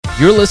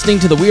You're listening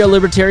to the We Are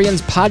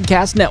Libertarians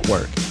Podcast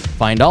Network.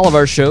 Find all of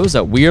our shows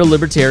at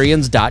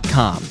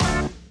wearelibertarians.com.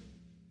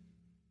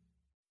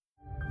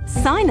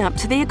 Sign up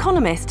to The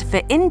Economist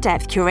for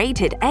in-depth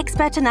curated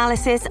expert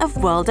analysis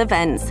of world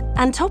events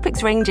and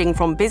topics ranging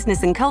from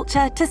business and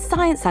culture to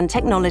science and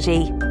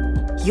technology.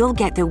 You'll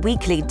get the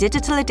weekly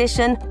digital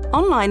edition,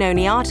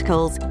 online-only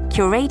articles,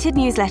 curated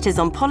newsletters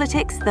on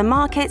politics, the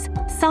markets,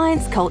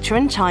 science, culture,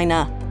 and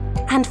China,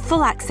 and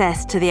full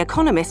access to The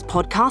Economist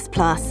Podcast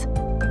Plus.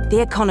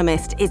 The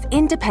Economist is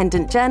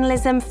independent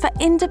journalism for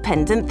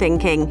independent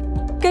thinking.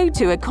 Go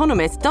to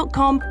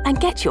economist.com and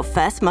get your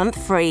first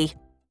month free.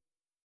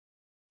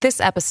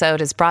 This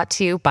episode is brought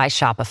to you by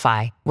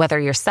Shopify. Whether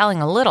you're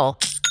selling a little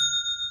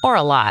or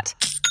a lot,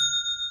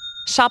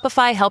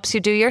 Shopify helps you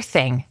do your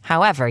thing,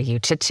 however you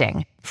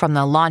cha-ching. From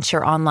the launch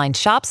your online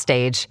shop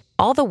stage,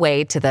 all the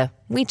way to the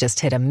we just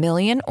hit 1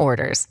 million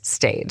orders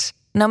stage.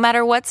 No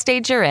matter what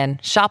stage you're in,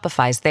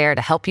 Shopify's there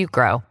to help you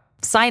grow.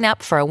 Sign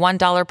up for a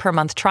 $1 per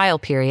month trial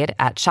period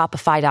at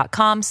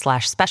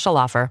shopify.com/special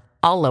offer,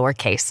 all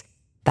lowercase.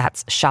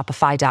 That's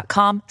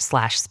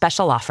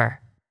shopify.com/special offer.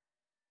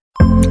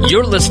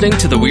 You're listening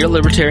to the We Are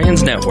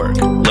Libertarians Network.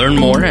 Learn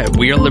more at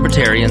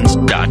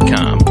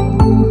wearelibertarians.com.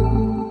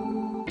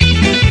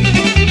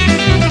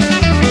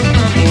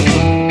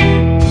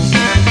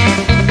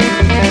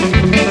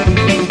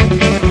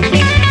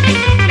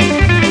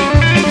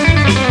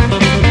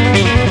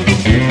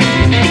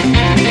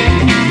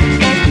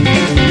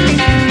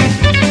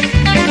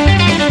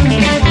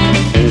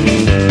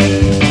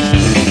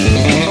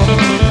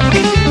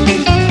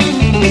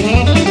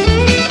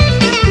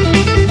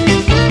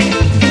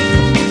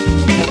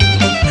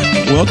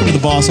 Welcome to the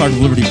Boss Hog of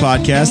Liberty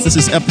podcast. This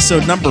is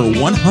episode number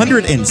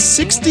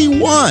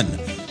 161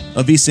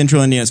 of East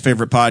Central Indiana's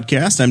favorite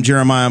podcast. I'm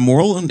Jeremiah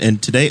Morrill,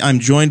 and today I'm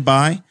joined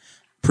by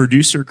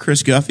producer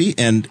Chris Guffey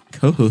and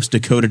co-host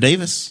Dakota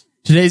Davis.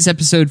 Today's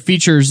episode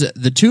features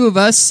the two of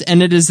us,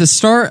 and it is the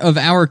start of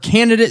our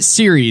candidate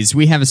series.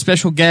 We have a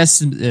special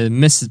guest.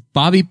 Mrs.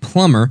 Bobbi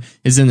Plummer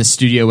is in the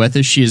studio with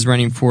us. She is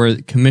running for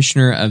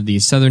commissioner of the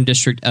Southern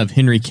District of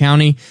Henry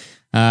County.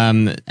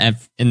 In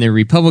the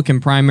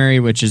Republican primary,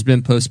 which has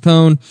been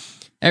postponed.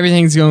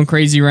 Everything's going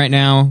crazy right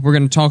now. We're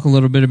going to talk a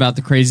little bit about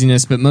the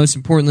craziness, but most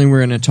importantly, we're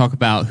going to talk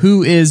about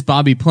who is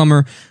Bobbi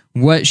Plummer,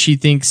 what she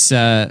thinks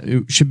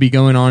should be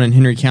going on in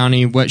Henry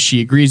County, what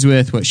she agrees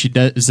with, what she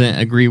doesn't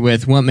agree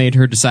with, what made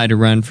her decide to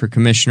run for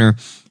commissioner,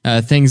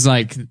 things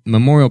like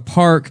Memorial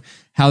Park,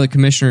 how the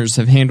commissioners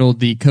have handled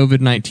the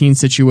COVID-19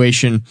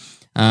 situation,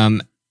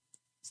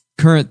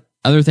 current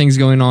other things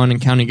going on in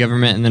county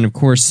government, and then, of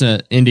course,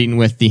 ending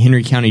with the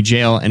Henry County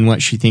Jail and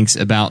what she thinks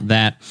about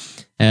that.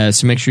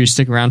 So make sure you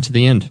stick around to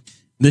the end.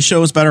 This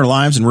show is about our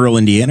lives in rural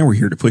Indiana. We're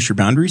here to push your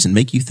boundaries and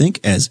make you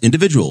think as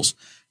individuals.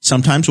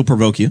 Sometimes we'll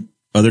provoke you.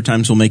 Other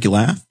times we'll make you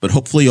laugh, but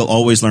hopefully you'll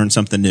always learn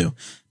something new.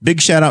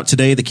 Big shout out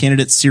today. The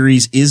candidate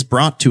series is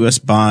brought to us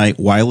by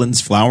Weiland's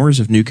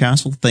Flowers of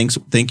Newcastle.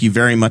 Thank you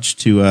very much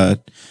to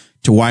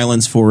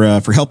Weiland's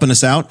for helping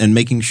us out and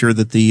making sure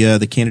that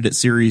the candidate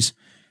series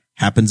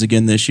happens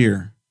again this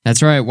year.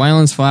 That's right.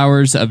 Weiland's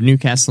Flowers of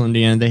Newcastle,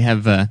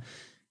 Indiana.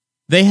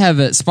 They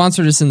have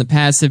sponsored us in the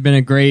past. They've been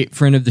a great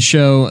friend of the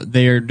show.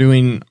 They are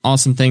doing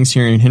awesome things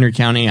here in Henry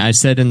County. I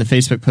said in the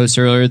Facebook post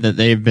earlier that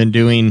they've been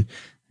doing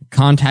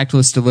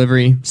contactless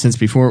delivery since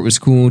before it was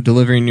cool,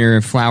 delivering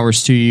your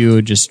flowers to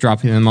you, just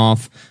dropping them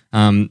off.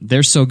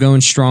 They're still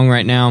going strong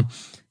right now.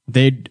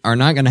 They are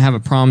not going to have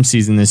a prom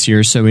season this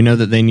year, so we know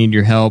that they need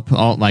your help,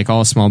 like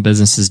all small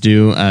businesses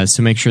do.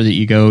 So make sure that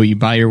you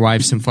buy your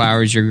wife some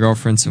flowers, your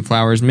girlfriend some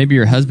flowers, maybe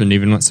your husband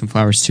even wants some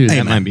flowers too.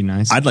 That might be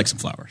nice. I'd like some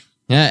flowers.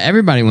 Yeah,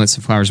 everybody wants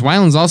some flowers.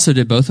 Weiland's also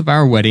did both of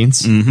our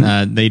weddings.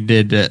 Mm-hmm. They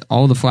did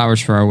all the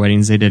flowers for our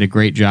weddings. They did a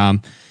great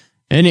job.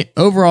 And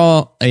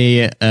overall,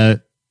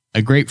 a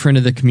great friend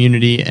of the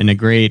community and a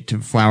great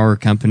flower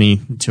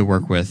company to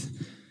work with.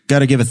 Got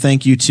to give a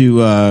thank you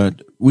to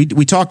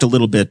we talked a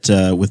little bit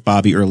with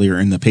Bobbi earlier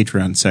in the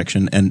Patreon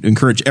section and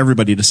encourage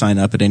everybody to sign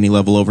up at any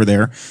level over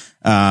there.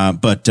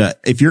 But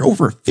if you're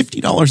over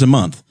 $50 a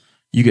month,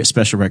 you get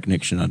special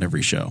recognition on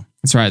every show.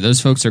 That's right.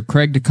 Those folks are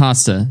Craig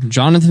DaCosta,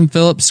 Jonathan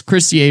Phillips,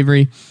 Christy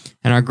Avery,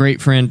 and our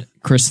great friend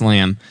Chris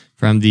Lamb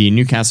from the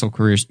Newcastle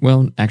Career.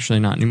 Well, actually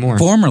not anymore.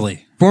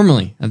 Formerly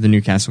of the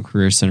Newcastle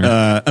Career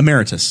Center.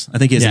 Emeritus. I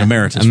think he has an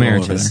emeritus.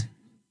 Emeritus.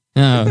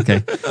 Oh,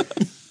 okay.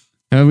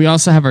 We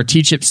also have our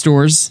T-Chip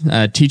stores,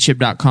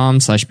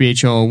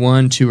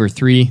 tchip.com/BHO01, 2 or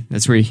 3.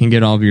 That's where you can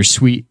get all of your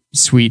sweet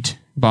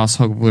Boss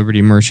Hog of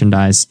Liberty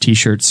merchandise,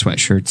 T-shirts,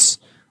 sweatshirts,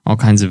 all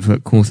kinds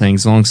of cool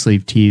things, long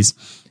sleeve tees.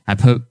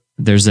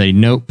 There's a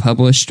note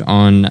published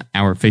on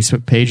our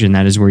Facebook page, and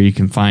that is where you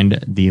can find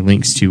the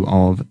links to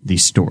all of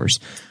these stores.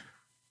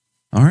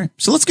 All right.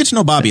 So let's get to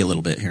know Bobbi a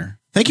little bit here.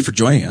 Thank you for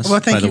joining us. Well,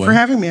 thank you for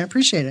having me. I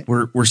appreciate it.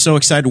 We're so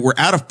excited. We're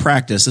out of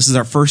practice. This is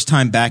our first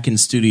time back in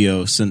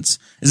studio since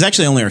it's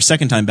actually only our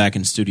second time back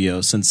in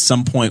studio since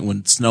some point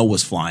when snow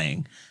was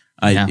flying.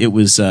 It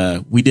was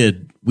we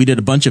did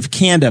a bunch of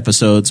canned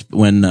episodes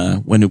when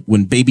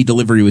baby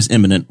delivery was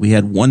imminent. We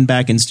had one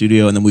back in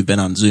studio and then we've been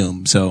on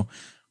Zoom. So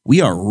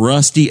We are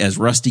rusty as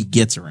rusty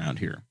gets around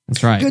here.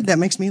 That's right. Good. That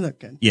makes me look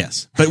good.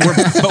 Yes, but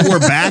we're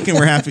back and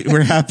we're happy.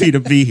 We're happy to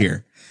be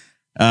here.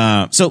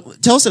 So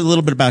tell us a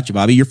little bit about you,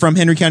 Bobbi. You're from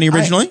Henry County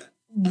originally?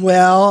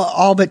 Well,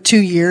 all but 2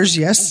 years.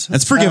 Yes.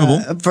 That's forgivable.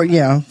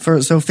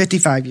 So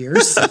 55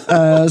 years.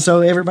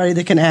 So everybody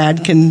that can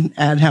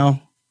add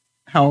how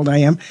old I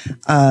am.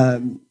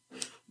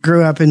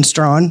 Grew up in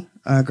Strawn,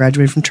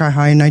 graduated from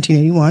Tri-High in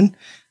 1981.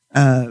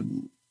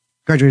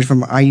 Graduated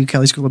from IU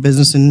Kelly School of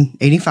Business in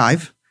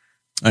 85.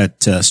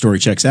 That story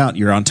checks out.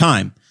 You're on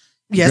time.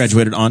 Yes.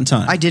 Graduated on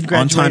time. I did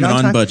graduate on time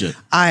and on budget.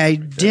 I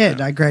did.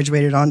 I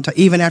graduated on time.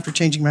 Even after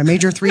changing my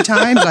major 3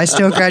 times, I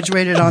still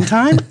graduated on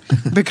time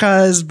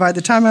because by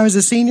the time I was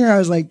a senior, I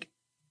was like,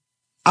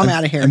 I'm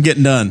out of here. I'm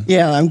getting done.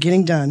 Yeah, I'm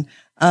getting done.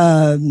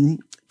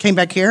 Came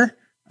back here,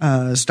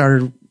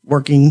 started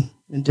working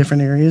in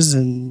different areas.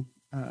 And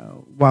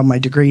while my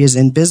degree is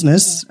in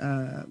business,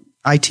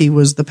 IT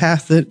was the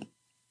path that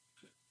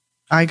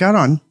I got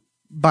on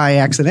by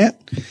accident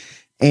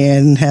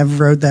and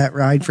have rode that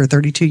ride for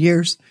 32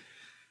 years.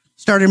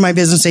 Started my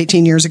business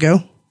 18 years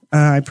ago.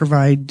 I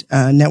provide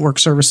network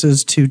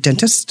services to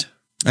dentists.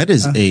 That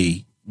is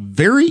a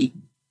very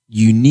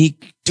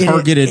unique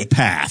targeted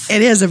path.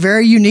 It is a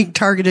very unique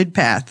targeted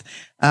path.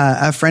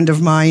 A friend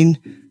of mine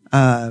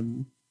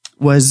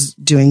was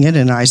doing it,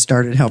 and I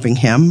started helping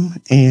him.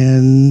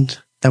 And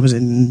that was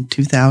in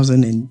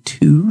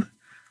 2002. Is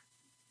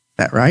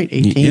that right?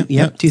 18?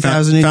 Yep.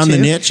 2002. Found the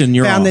niche, and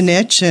found the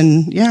niche,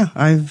 and yeah,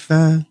 I've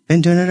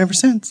been doing it ever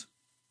since.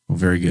 Well,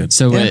 very good.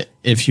 So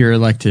if you're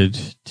elected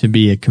to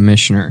be a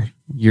commissioner,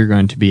 you're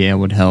going to be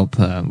able to help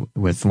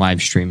with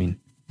live streaming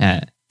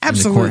at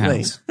absolutely, the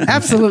courthouse.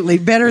 Absolutely.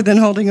 Better than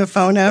holding a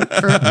phone up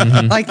for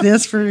like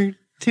this for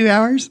 2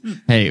 hours.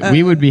 Hey,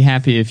 we would be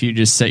happy if you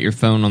just set your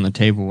phone on the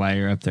table while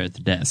you're up there at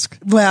the desk.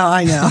 Well,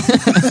 I know.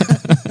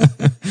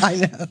 I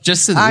know.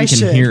 Just so that we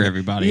can hear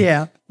everybody.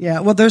 Yeah. Yeah.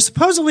 Well,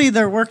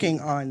 they're working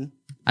on.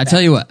 I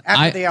tell you what,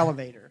 after the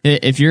elevator.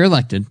 If you're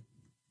elected,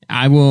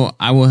 I will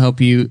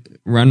help you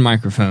run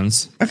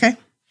microphones. Okay.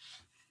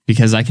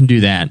 Because I can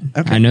do that.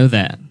 Okay. I know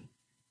that.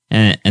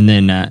 And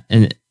then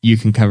and you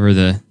can cover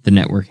the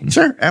networking.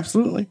 Sure,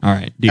 absolutely. All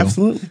right, deal.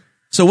 Absolutely.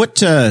 So what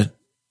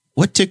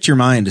ticked your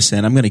mind to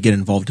saying I'm going to get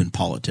involved in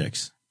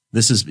politics?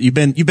 This is you've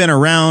been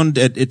around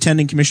at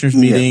attending commissioners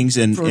meetings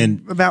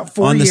and about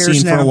 4 on the years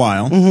scene now. for a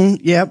while.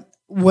 Mm-hmm. Yep.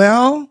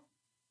 Well,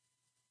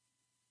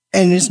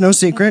 and it's no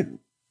secret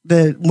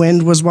that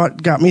wind was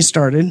what got me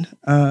started.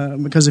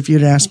 Because if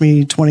you'd asked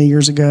me 20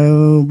 years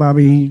ago,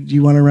 Bobbi, do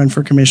you want to run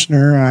for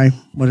commissioner? I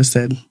would have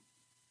said,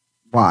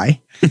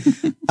 why?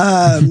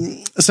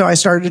 So I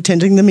started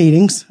attending the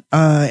meetings.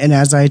 And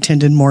as I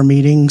attended more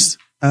meetings,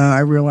 I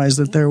realized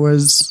that there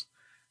was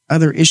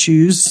other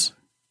issues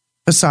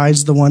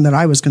besides the one that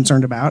I was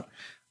concerned about,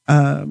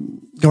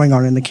 going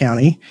on in the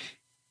county.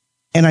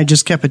 And I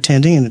just kept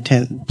attending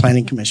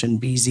planning commission,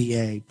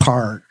 BZA,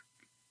 PART,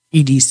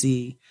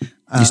 EDC.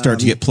 You start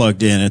to get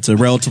plugged in. It's a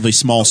relatively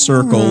small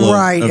circle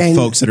of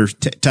folks that are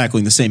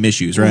tackling the same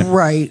issues, right?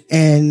 Right.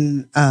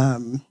 And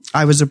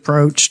I was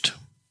approached,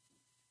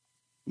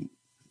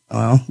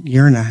 over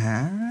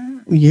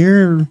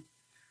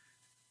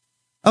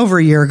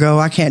a year ago.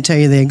 I can't tell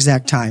you the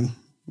exact time.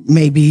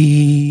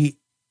 Maybe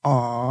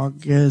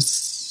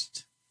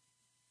August.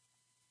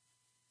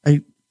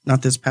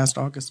 Not this past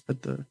August,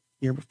 but the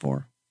year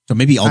before. So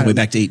maybe all the way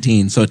back to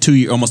 18. So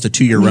almost a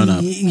 2 year run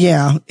up.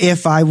 Yeah,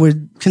 if I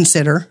would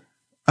consider.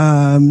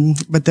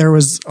 But there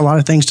was a lot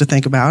of things to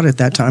think about at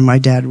that time. My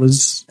dad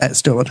was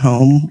still at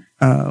home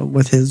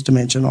with his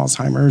dementia and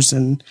Alzheimer's,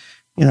 and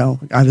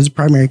I was a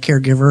primary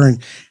caregiver,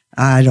 and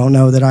I don't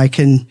know that I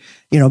can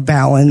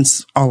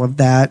balance all of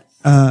that.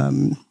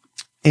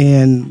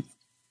 And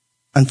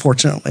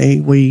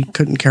unfortunately, we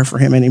couldn't care for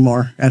him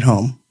anymore at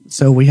home,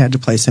 so we had to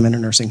place him in a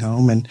nursing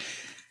home, and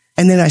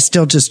then I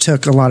still just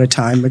took a lot of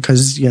time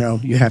because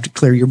you have to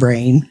clear your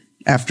brain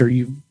after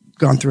you've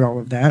gone through all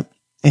of that.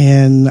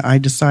 And I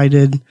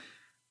decided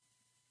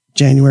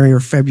January or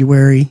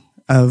February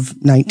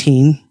of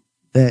 19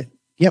 that,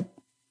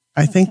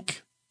 I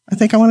think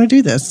I want to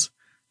do this.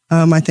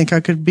 I think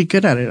I could be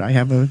good at it. I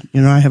have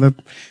a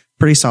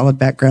pretty solid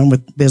background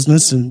with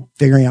business and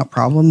figuring out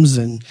problems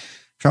and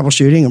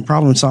troubleshooting and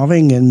problem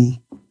solving. And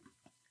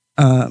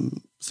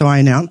so I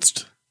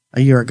announced a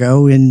year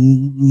ago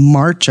in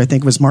March, I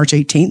think it was March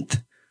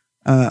 18th,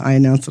 I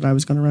announced that I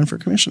was going to run for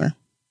commissioner.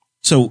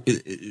 So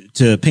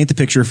to paint the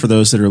picture for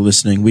those that are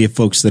listening, we have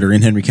folks that are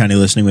in Henry County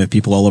listening. We have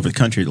people all over the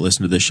country that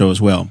listen to this show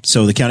as well.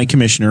 So the county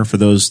commissioner, for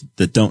those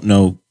that don't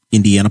know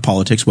Indiana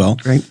politics well,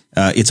 right.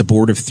 It's a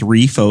board of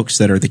 3 folks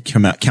that are the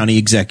county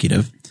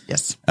executive.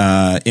 Yes.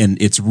 And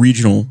it's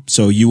regional.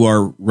 So you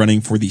are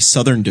running for the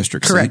Southern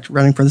District seat. Correct.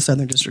 Running for the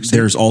Southern District seat.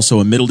 There's also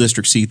a Middle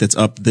District seat that's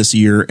up this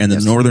year, and the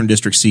Northern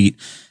District seat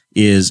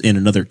is in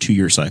another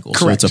 2-year cycle.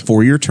 Correct. So it's a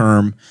 4-year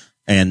term.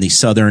 and the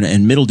southern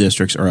and middle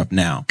districts are up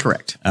now.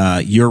 Correct.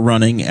 You're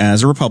running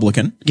as a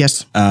Republican.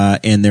 Yes.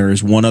 And there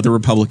is one other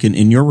Republican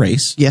in your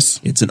race. Yes.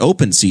 It's an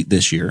open seat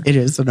this year. It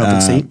is an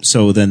open seat.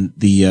 So then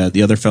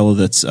the other fellow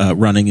that's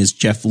running is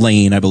Jeff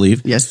Lane, I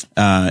believe. Yes.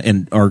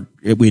 And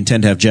we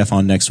intend to have Jeff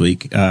on next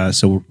week.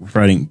 So we're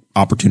providing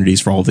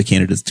opportunities for all of the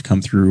candidates to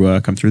come through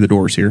the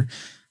doors here.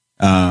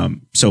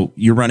 So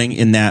you're running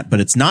in that, but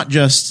it's not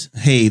just,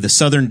 hey, the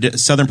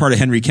southern part of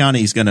Henry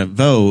County is going to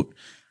vote.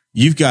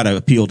 You've got to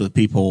appeal to the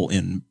people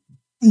in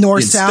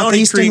north, south, Stony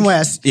east, Creek, and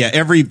west. Yeah,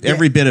 every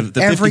bit of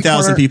the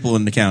 50,000 people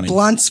in the county.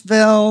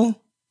 Bluntsville.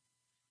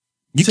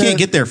 You can't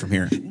get there from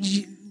here.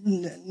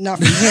 Not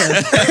from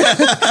here.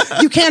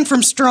 You can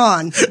from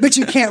Strawn, but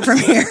you can't from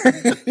here.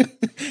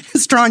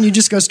 Strawn, you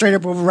just go straight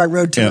up over Right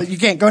Road till you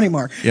can't go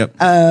anymore. Yep.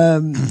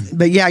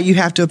 But yeah, you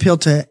have to appeal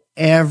to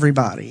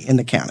everybody in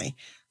the county,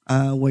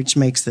 which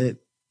makes it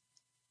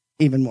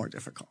even more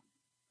difficult.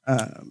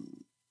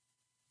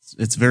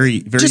 It's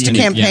very, very just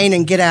unique. to campaign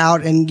and get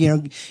out,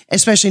 and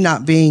especially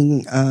not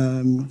being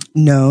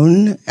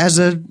known as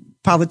a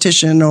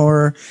politician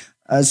or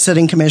a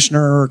sitting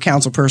commissioner or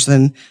council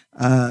person.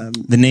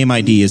 The name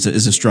ID is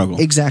a struggle.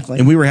 Exactly.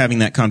 And we were having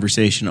that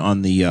conversation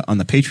on the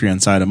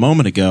Patreon side a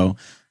moment ago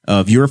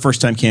of you're a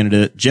first time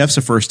candidate. Jeff's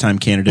a first time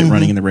candidate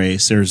running in the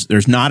race.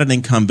 There's not an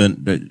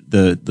incumbent.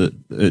 The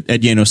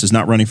Ed Yanos is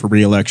not running for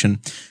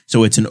re-election.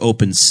 So it's an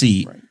open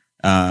seat.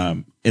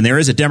 Right. And there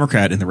is a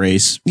Democrat in the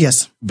race.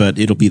 Yes. But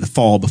it'll be the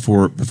fall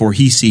before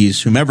he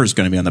sees whomever's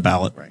going to be on the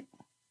ballot. Right.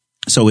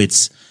 So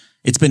it's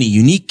been a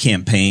unique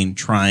campaign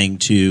trying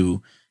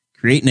to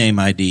create name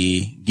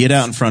ID, get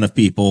out in front of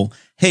people.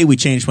 Hey, we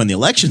changed when the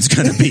election's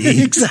going to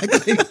be.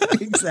 Exactly.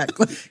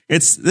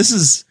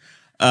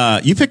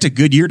 You picked a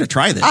good year to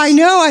try this. I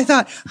know. I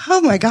thought,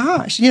 oh my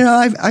gosh,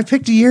 I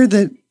picked a year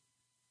that,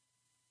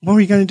 what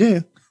were you going to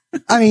do?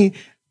 I mean,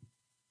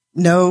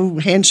 no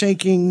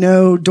handshaking,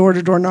 no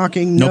door-to-door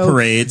knocking, no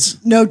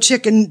parades, no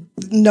chicken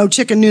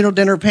noodle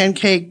dinner,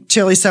 pancake,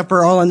 chili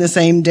supper all on the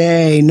same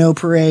day, no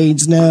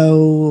parades,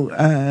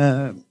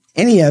 no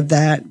any of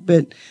that.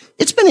 But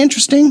it's been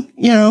interesting.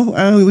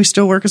 We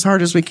still work as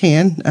hard as we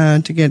can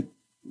to get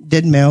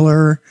did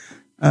mailer.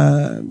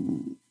 I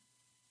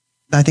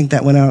think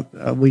that went out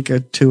a week or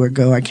two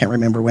ago. I can't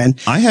remember when.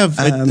 I have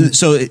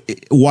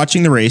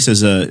watching the race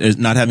as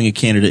not having a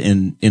candidate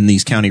in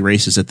these county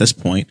races at this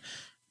point.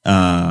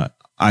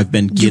 I've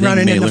been getting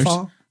mailers. In the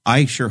fall?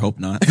 I sure hope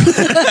not.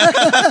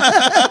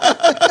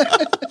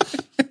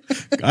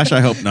 Gosh,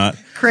 I hope not.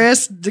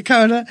 Chris,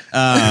 Dakota.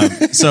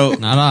 So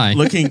not I.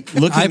 Looking.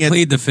 I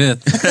plead the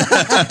fifth.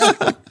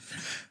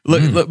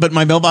 Look, but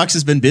my mailbox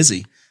has been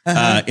busy.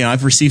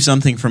 I've received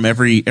something from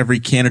every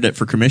candidate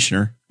for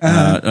commissioner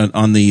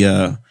on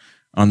the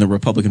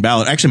Republican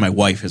ballot. Actually, my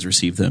wife has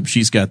received them.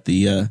 She's got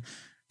the.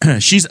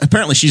 She's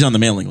on the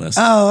mailing list.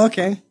 Oh,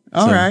 okay.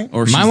 All right.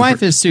 Or my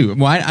wife is too.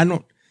 Well,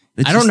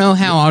 I don't know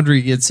how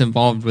Audrey gets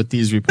involved with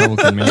these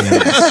Republican mailing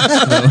lists.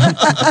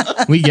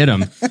 So, we get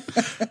them.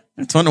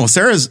 It's fun. Well,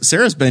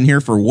 Sarah's been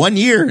here for 1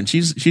 year and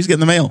she's getting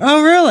the mail.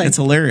 Oh, really? It's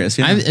hilarious.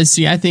 Yeah.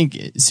 I think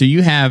so.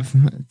 You have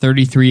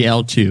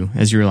 33L2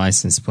 as your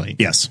license plate.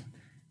 Yes.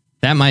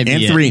 That might be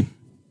and 3.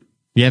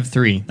 You have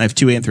 3. I have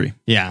 2 and 3.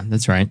 Yeah,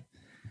 that's right.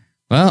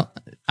 Well,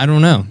 I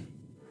don't know.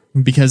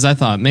 Because I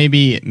thought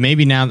maybe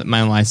now that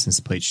my license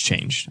plate's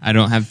changed, I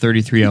don't have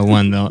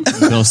 3301.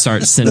 They'll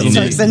start sending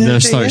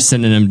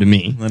sending them to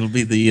me. That'll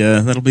be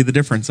the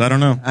difference. I don't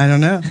know.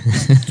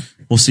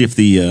 We'll see if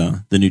the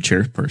new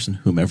chairperson,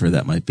 whomever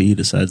that might be,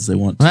 decides they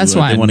want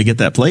to get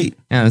that plate.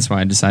 Yeah, that's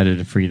why I decided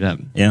to free it up.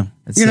 Yeah,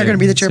 you're not going to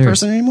be the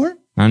chairperson anymore.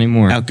 Not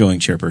anymore. Outgoing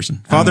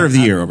chairperson, father of the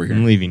year over here.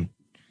 I'm leaving.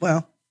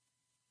 Well.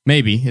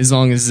 Maybe as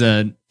long as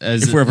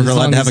if we're ever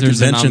allowed to have a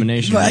convention.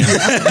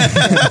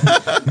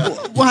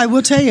 Well, I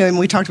will tell you, and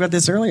we talked about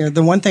this earlier.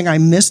 The one thing I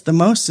miss the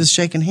most is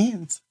shaking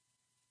hands.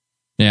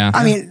 Yeah,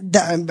 I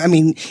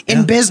mean,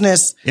 in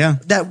business,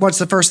 what's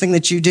the first thing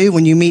that you do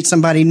when you meet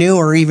somebody new,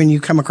 or even you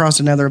come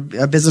across a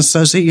business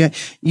associate?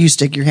 You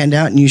stick your hand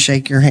out and you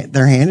shake their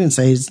hand and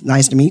say, "It's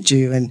nice to meet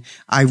you." And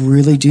I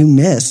really do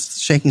miss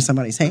shaking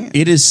somebody's hand.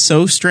 It is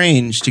so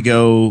strange to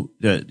go,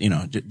 to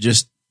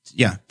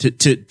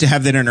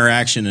have that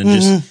interaction and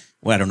just.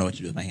 Well, I don't know what to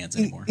do with my hands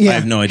anymore. Yeah. I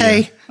have no idea.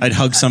 Hey. I'd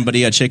hug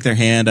somebody, I'd shake their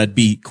hand, I'd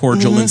be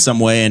cordial in some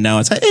way, and now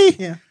it's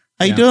hey,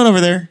 how you doing over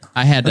there?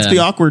 Let's be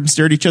awkward and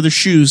stare at each other's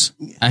shoes.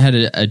 I had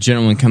a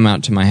gentleman come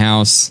out to my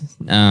house,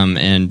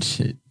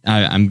 and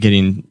I'm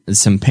getting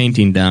some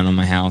painting done on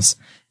my house,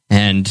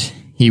 and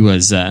he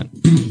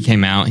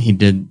came out, he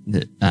did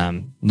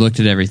looked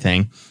at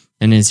everything,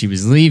 and as he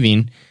was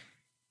leaving,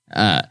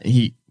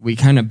 we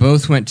kind of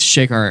both went to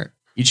shake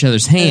each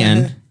other's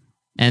hand,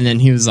 and then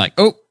he was like,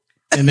 "Oh."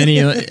 And then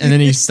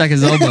he stuck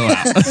his elbow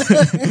out.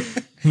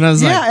 And I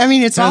was like,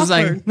 it's awkward. I was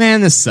like, man,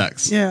 this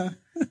sucks. Yeah.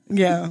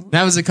 Yeah.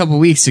 That was a couple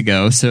weeks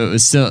ago. So it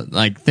was still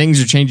like things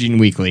are changing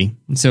weekly.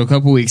 And so a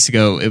couple weeks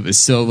ago, it was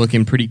still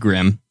looking pretty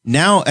grim.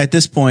 Now at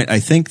this point, I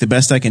think the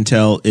best I can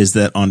tell is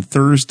that on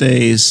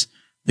Thursdays,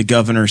 the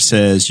governor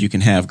says you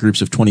can have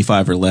groups of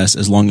 25 or less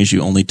as long as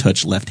you only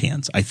touch left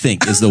hands. I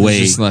think is the way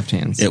just left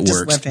hands. it Just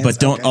works. left hands,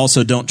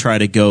 But don't try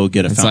to go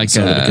get a fountain like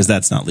soda because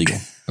that's not legal.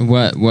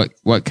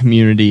 What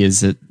community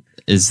is it?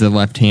 Is the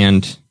left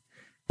hand?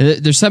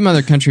 There's some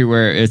other country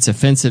where it's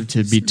offensive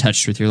to be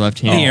touched with your left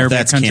hand. The Arabic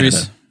that's countries.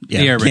 Canada. Yeah,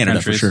 The Arabic Canada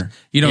countries. for sure.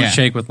 You don't Yeah.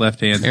 shake with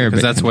left hand Arabic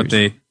because that's what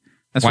countries.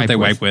 they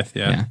wipe with.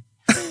 Yeah.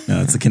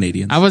 No, it's the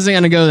Canadians. I wasn't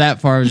going to go that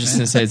far. I was just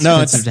going to say it's No,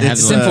 offensive to have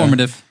It's the left.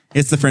 informative.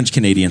 It's the French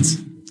Canadians.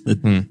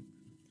 The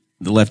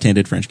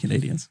left-handed French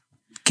Canadians.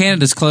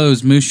 Canada's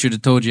closed. Moose should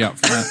have told you out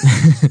front.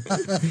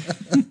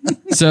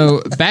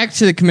 So back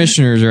to the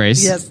commissioner's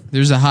race. Yes.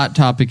 There's a hot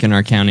topic in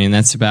our county, and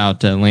that's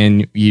about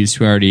land use.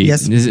 We already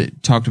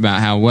talked about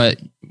how what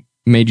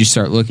made you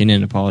start looking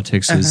into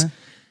politics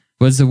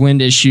was the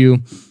wind issue.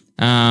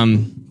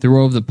 The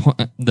role of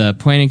the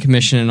planning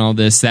commission and all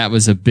this, that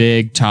was a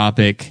big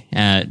topic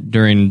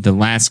during the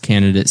last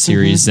candidate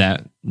series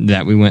that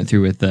we went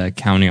through with the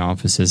county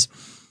offices.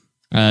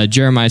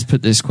 Jeremiah's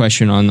put this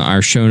question on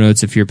our show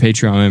notes. If you're a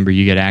Patreon member,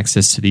 you get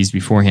access to these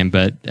beforehand.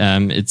 But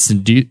it's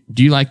do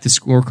you like the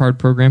scorecard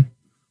program?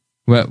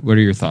 What are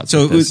your thoughts?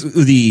 So with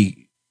this?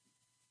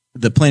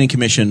 the planning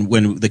commission,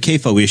 when the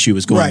CAFO issue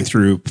was going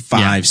through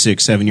 5,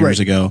 6, 7 years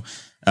ago,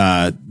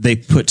 they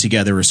put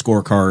together a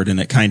scorecard, and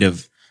it kind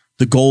of,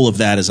 the goal of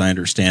that, as I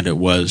understand it,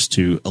 was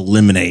to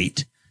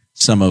eliminate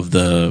some of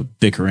the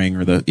bickering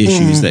or the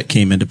issues that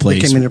came into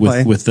place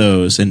with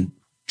those, and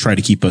try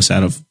to keep us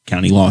out of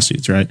county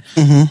lawsuits, right?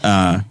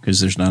 Because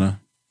there's not a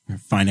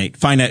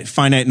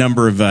finite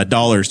number of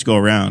dollars to go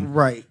around,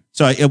 Right.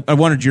 So I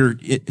wanted your,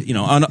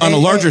 on a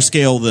larger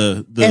scale,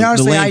 the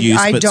honestly, land use,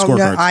 I but don't know.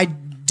 scorecards. I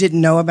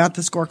didn't know about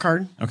the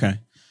scorecard. Okay.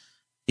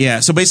 Yeah.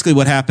 So basically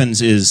what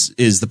happens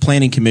is the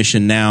planning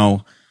commission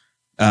now,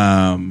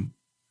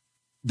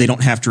 they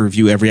don't have to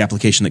review every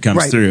application that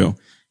comes through.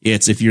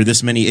 It's if you're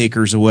this many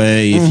acres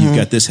away, if you've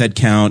got this head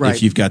count,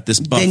 if you've got this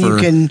buffer,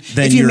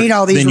 if you meet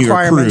all these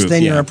requirements,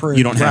 then you're approved.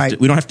 You don't have to,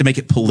 we don't have to make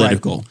it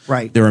political.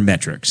 Right. There are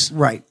metrics.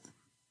 Right.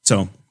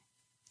 So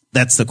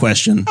that's the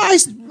question.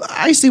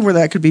 I see where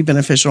that could be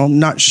beneficial. I'm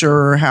not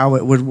sure how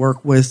it would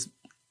work with,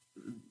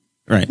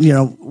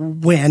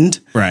 wind.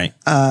 Right.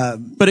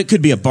 But it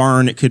could be a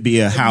barn. It could be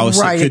a house.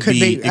 Right. It could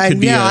be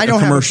a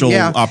commercial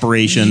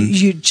operation.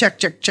 You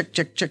check.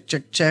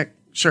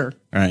 Sure.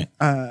 Right.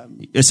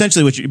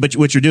 Essentially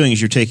what you're doing is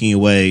you're taking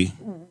away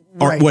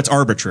what's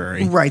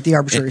arbitrary. Right. The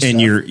arbitrary stuff.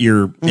 And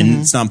you're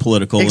and it's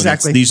non-political.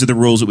 Exactly. And these are the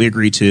rules that we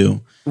agree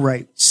to.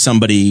 Right.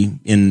 Somebody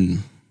in,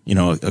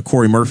 a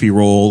Corey Murphy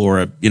role,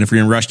 or if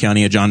you're in Rush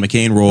County, a John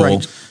McCain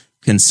role,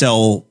 can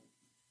sell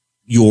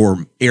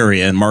your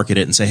area and market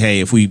it and say,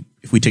 hey, if we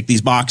tick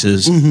these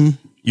boxes,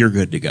 you're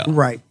good to go.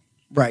 Right.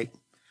 Right.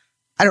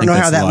 I don't know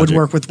how that would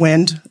work with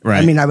wind.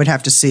 Right. I mean, I would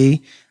have to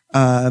see.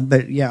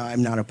 But yeah,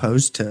 I'm not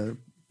opposed to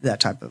that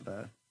type of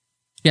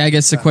I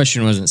guess the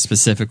question wasn't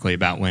specifically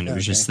about wind. It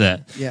was just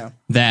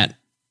that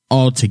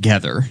all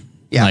together.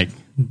 Yeah. Like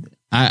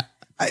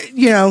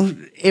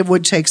it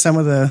would take some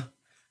of the.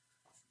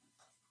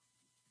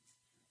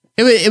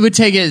 It would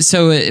take it.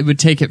 So it would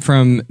take it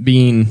from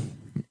being,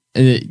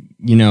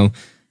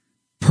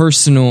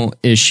 personal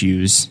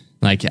issues.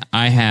 Like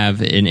I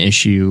have an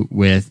issue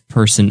with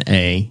person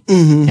A,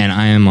 and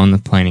I am on the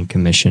planning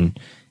commission,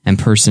 and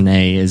person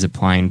A is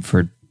applying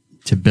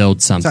to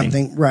build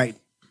something. Right.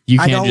 You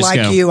can't I don't just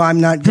like go, you.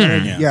 I'm not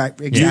going to. Yeah,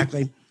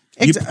 exactly.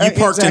 You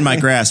parked in my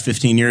grass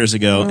 15 years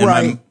ago.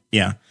 And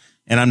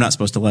and I'm not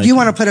supposed to like you.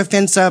 Want to put a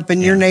fence up,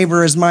 and your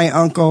neighbor is my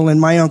uncle, and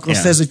my uncle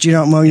says that you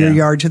don't mow your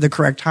yard to the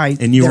correct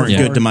height. And you weren't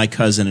good to my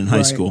cousin in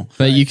high school.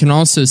 But you can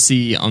also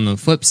see on the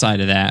flip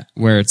side of that,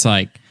 where it's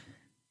like,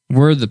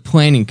 we're the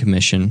planning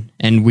commission,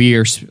 and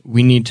we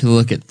need to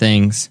look at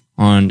things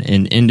on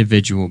an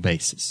individual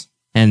basis.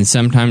 And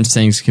sometimes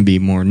things can be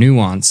more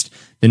nuanced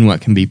than what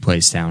can be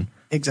placed down.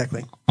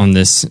 Exactly. On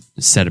this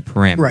set of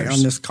parameters. Right,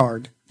 on this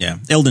card. Yeah.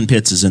 Eldon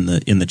Pitts is in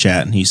the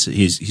chat, and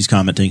he's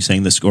commenting,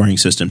 saying the scoring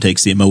system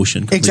takes the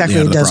emotion completely out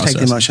of the process. It does take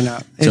the emotion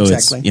out. So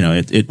exactly.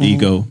 It's, you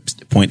go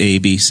point A,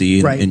 B,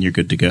 C, and you're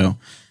good to go.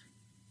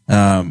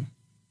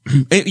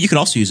 You could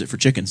also use it for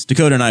chickens.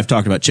 Dakota and I have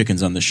talked about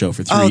chickens on this show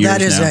for 3 years now. Oh,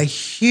 that is a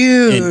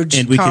huge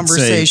and we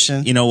conversation.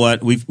 Could say, you know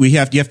what? You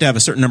have to have a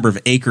certain number of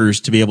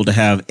acres to be able to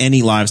have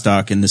any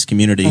livestock in this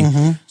community.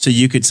 So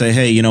you could say,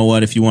 hey, you know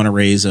what? If you want to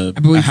raise a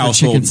household, for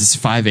chickens is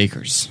 5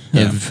 acres.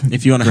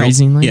 If you want to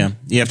grazing land?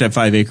 you have to have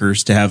 5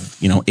 acres to have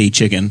a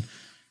chicken.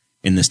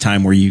 In this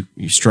time where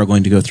you're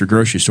struggling to go through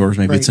grocery stores,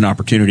 maybe it's an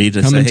opportunity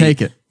to come say, and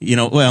take it.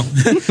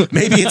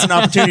 Maybe it's an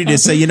opportunity to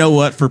say, you know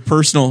what, for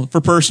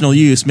personal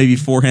use, maybe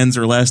 4 hens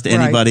or less to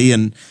anybody,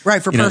 and for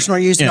personal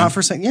use, not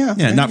for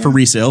not for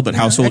resale, but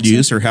household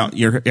use, or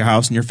your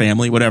house and your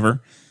family,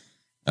 whatever.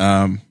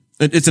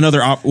 It's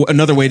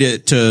another way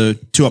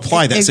to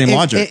apply that same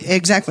logic.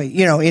 Exactly.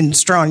 In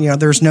Strawn,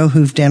 there's no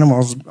hoofed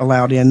animals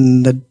allowed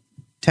in the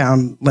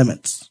town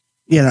limits.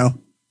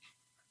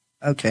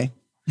 Okay.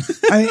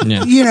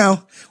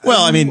 Well,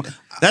 I mean,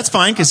 That's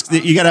fine because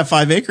you got to have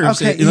 5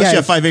 acres. Okay, Unless you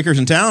have 5 acres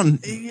in town,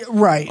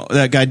 Right.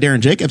 that guy Darren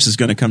Jacobs is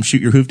going to come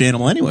shoot your hoofed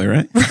animal anyway,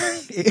 right?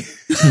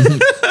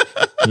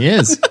 He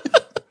is.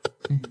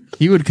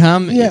 He would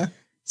come. Yeah.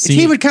 See,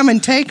 He would come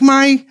and take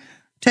my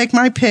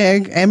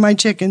pig and my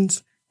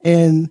chickens,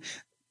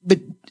 but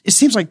it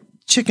seems like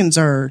chickens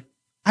are.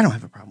 I don't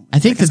have a problem. I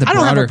think that the I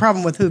don't have broader- a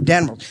problem with hoofed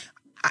animals.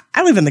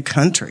 I live in the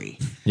country.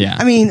 Yeah.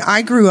 I mean,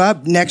 I grew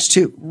up next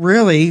to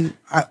really.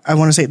 I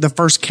want to say the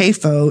first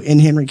CAFO in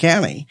Henry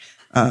County.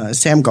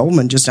 Sam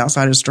Goldman, just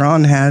outside of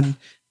Strawn, had.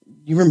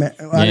 You remember?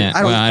 Yeah,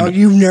 I don't.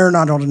 You're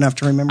not old enough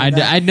to remember.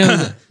 I know.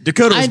 That.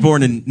 Dakota was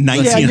born in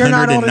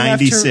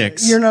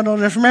 1996. You're not old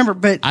enough to remember,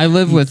 but I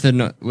live with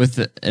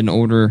an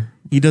older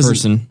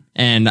person,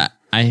 and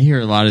I hear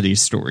a lot of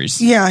these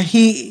stories. yeah,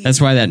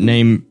 That's why that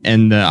name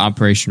and the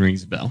operation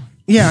rings a bell.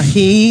 Yeah,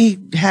 he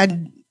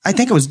had, I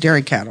think it was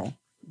dairy cattle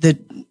that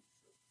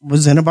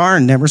was in a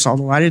barn, never saw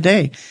the light of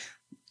day.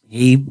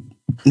 He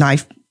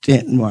knifed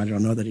in, well, I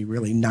don't know that he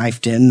really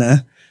knifed in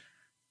the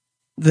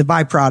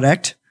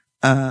byproduct,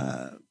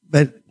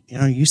 but,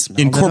 you smelled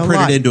it a Incorporated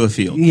lot. into a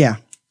field. Yeah.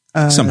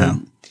 Somehow.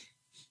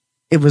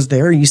 It was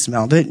there, you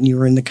smelled it, and you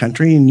were in the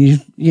country, and you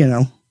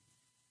And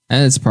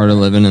it's part of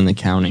living in the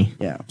county.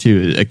 Yeah.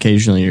 Too.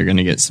 Occasionally, you're going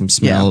to get some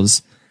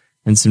smells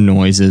and some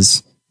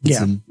noises. And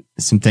Yeah.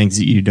 Some things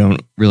that you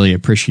don't really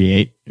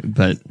appreciate,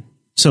 but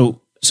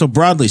So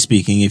broadly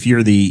speaking, if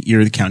you're the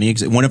county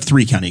one of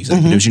 3 county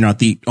executives, you're not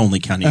the only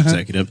county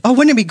executive. Oh,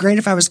 wouldn't it be great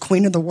if I was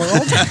queen of the world?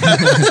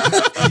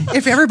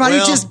 If everybody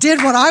Well, just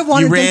did what I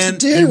wanted them to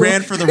do. You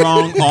ran for the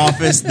wrong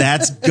office.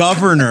 That's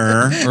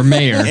governor or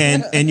mayor.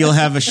 and you'll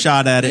have a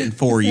shot at it in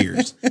 4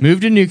 years. Move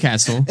to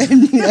Newcastle. You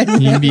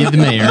can be the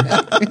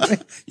mayor.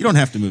 You don't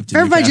have to move to If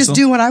everybody Newcastle. just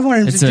do what I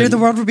wanted them It's to do, a- the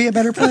world would be a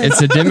better place.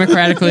 It's a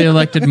democratically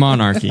elected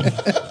monarchy.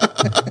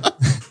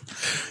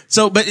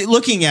 So, but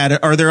looking at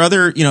it, are there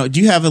other, do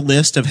you have a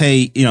list of,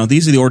 hey,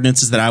 these are the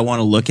ordinances that I want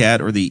to look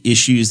at or the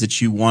issues that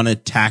you want to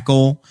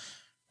tackle?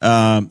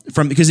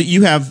 Because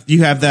you have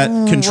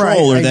that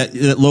control or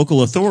that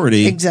local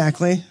authority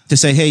Exactly. to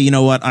say, hey, you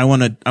know what? I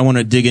want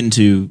to dig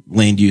into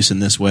land use in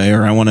this way,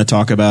 or I want to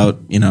talk about,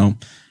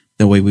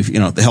 the way we've,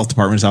 the health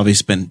department has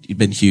obviously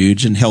been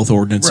huge, and health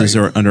ordinances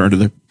are under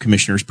the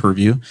commissioner's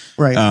purview.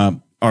 Right.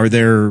 Are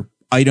there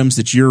items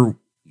that you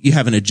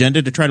have an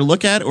agenda to try to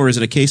look at, or is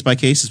it a case by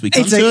case as we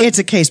come to it? It's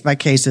a case by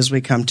case as we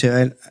come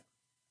to it.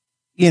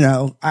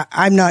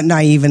 I'm not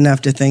naive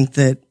enough to think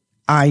that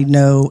I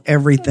know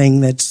everything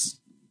that's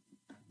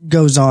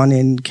goes on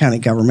in county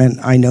government.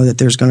 I know that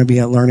there's going to be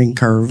a learning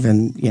curve,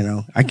 and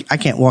I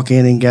can't walk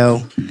in and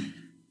go,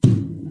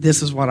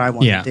 this is what I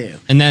want to do.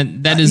 And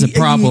that is a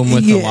problem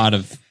with a Yeah. lot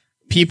of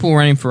people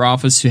running for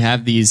office who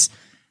have these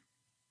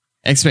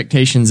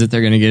expectations that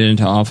they're going to get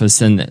into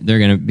office and that they're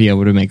going to be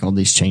able to make all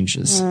these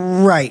changes.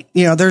 Right.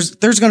 There's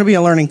going to be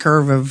a learning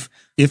curve of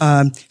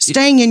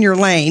staying in your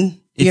lane.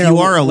 If you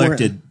are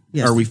elected,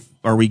 yes.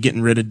 are we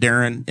getting rid of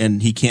Darren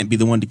and he can't be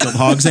the one to kill the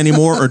hogs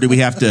anymore, or do we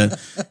have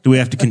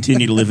to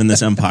continue to live in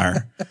this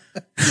empire?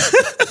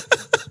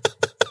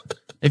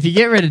 If you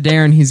get rid of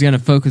Darren, he's going to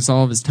focus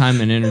all of his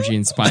time and energy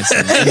in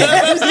spices.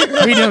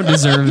 We don't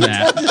deserve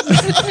that.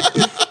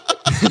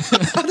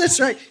 Oh, that's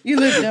right. You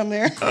live down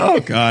there. Oh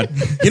God!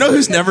 You know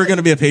who's never going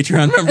to be a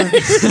Patreon member?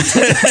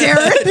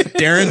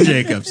 Darren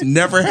Jacobs.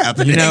 Never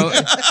happening.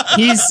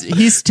 He's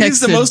texted. He's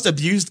the most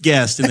abused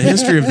guest in the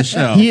history of the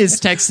show. He has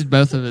texted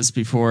both of us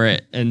before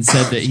it and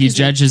said that he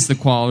judges the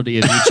quality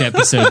of each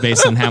episode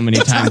based on how many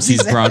times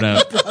he's brought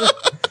up.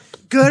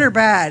 Good or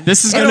bad?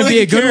 This is going to be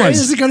a good one.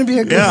 This is going to be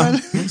a good Yeah,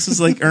 one. this is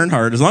like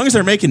Earnhardt. As long as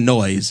they're making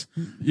noise.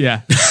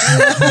 Yeah.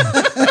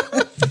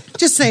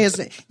 Just say,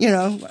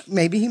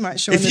 maybe he might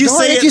show in If the you door.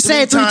 say If it you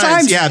say it 3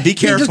 times, yeah, be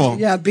careful.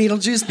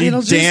 Beetlejuice, Be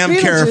Beetlejuice, damn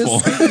Beetlejuice.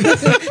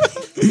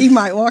 careful. He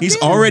might walk He's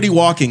in. already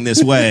walking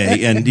this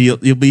way, and you'll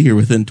be here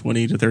within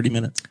 20 to 30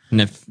 minutes.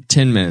 In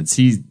 10 minutes,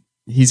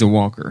 he's a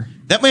walker.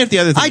 That might be the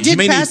other thing. I did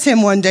pass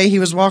him one day. He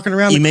was walking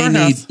around the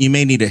courthouse. You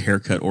may need a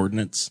haircut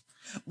ordinance.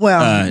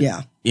 Well,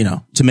 yeah.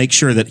 To make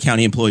sure that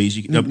county employees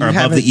are above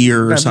Have the it ear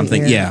or above the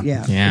something. ear.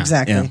 Yeah. Yeah.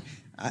 Exactly. Yeah.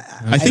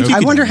 I think you I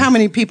could wonder do how that.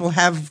 many people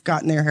have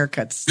gotten their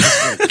haircuts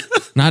this week.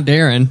 Not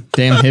Darren.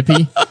 Damn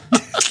hippie.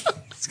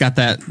 He's got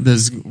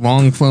those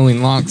long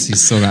flowing locks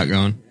he's still got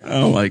going.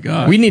 Oh my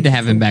God. We need to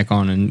have him back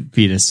on and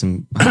feed us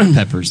some hot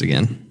peppers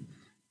again.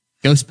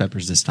 Ghost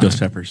peppers this time. Ghost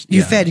peppers.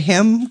 You Yeah. fed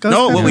him ghost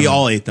No, well, peppers? we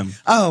all ate them.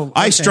 Oh,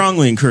 I okay.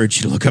 strongly encourage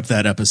you to look up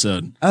that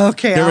episode.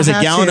 Okay, There was I'll a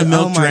have gallon to. of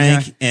milk Oh my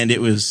drank, gosh. and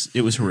it was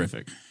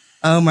horrific.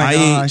 Oh my I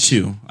gosh. ate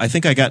 2. I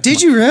think I got.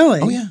 Did you really?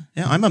 Oh yeah.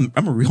 I'm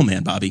a real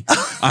man, Bobby.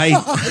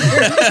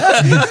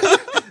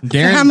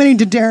 Darren, How many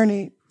did Darren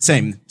eat?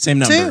 Same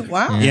number. 2?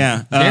 Wow.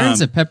 Yeah.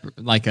 Darren's a pepper,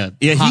 like a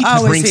Yeah, he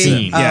hot is drinks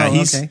he? them. Yeah, Oh,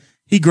 he's okay.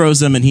 he grows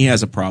them and he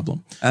has a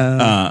problem.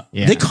 Yeah.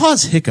 They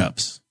cause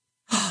hiccups.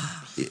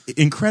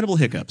 Incredible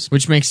hiccups.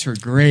 which makes for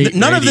great.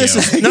 None of radio.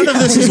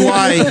 this is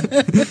why.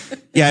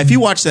 Yeah, if you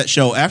watch that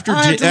show after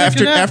I have to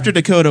look it up. after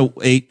Dakota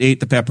ate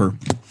the pepper,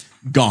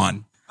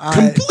 gone,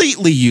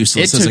 completely It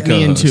useless as a took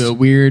me co-host. into a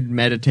weird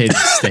meditative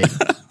state.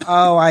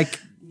 Oh,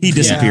 He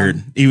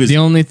disappeared. He was the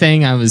only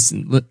thing I was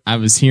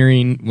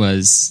hearing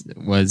was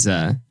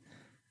the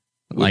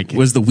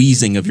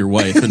wheezing of your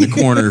wife in the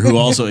corner, who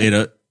also ate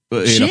a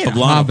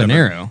poblano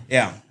habanero.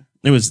 Yeah,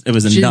 it was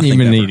a She nothing didn't even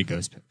pepper. need a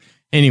ghost pepper.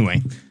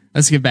 Anyway,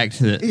 let's get back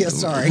to the. Yeah,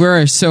 sorry.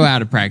 We're so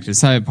out of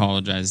practice. I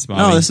apologize,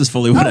 Bobby. No, this is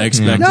fully what I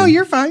expected. No,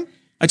 you're fine.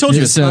 I told you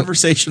Yeah, it's so-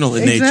 conversational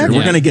in nature. Exactly.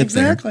 We're going to get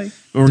Exactly. there.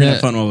 But we're going to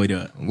have fun while we do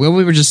it. Well,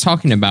 we were just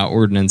talking about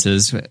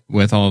ordinances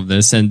with all of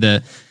this,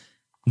 and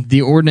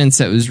the ordinance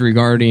that was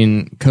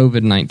regarding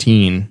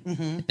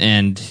COVID-19,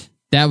 and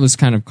that was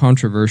kind of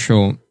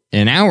controversial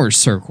in our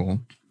circle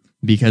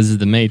because of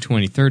the May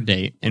 23rd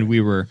date, and we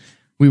were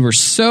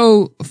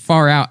so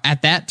far out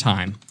at that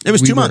time. It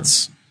was 2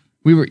 months.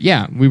 We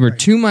were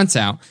 2 months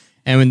out,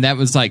 and when that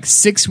was like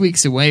 6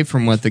 weeks away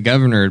from what the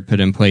governor had put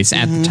in place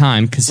at the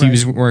time, because he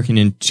was working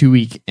in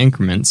 2-week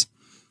increments.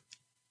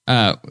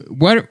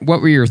 What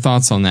were your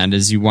thoughts on that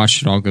as you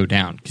watched it all go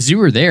down? Because you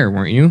were there,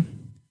 weren't you?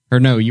 Or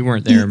no, you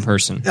weren't there in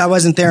person. I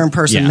wasn't there in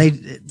person. Yeah.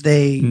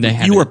 They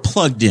had You it. were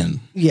plugged in.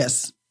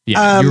 yes.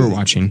 Yeah, you were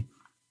watching.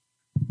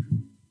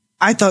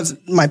 I thought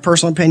my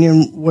personal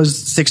opinion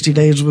was 60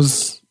 days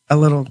was a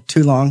little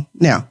too long.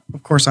 Now,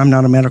 of course, I'm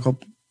not a medical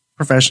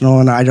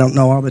professional and I don't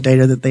know all the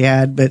data that they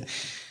had, but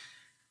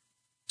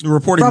The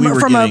reporting we were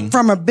getting,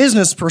 from a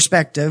business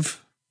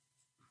perspective,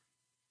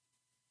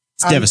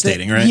 it's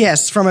devastating, right?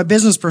 Yes, from a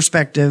business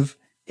perspective,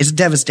 it's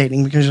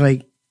devastating because you're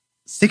like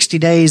 60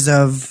 days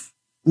of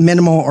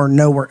minimal or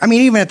no work. I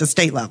mean, even at the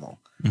state level,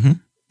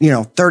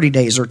 30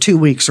 days or 2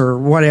 weeks or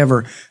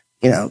whatever,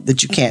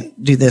 that you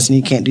can't do this and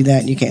you can't do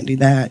that and you can't do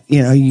that.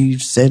 You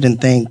sit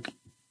and think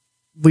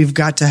we've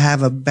got to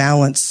have a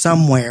balance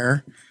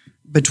somewhere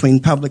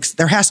between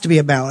there has to be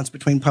a balance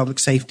between public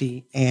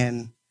safety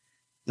and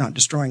not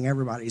destroying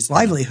everybody's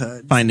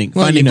livelihood. Finding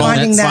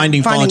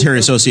voluntary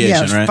association,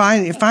 yes,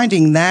 right?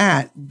 Finding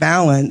that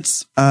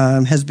balance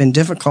has been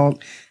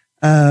difficult.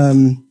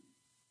 I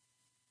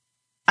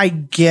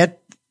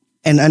get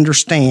and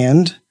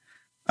understand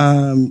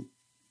the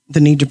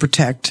need to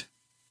protect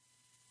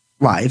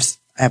lives,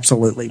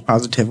 absolutely,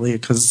 positively,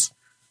 because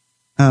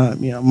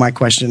my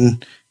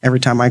question every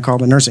time I call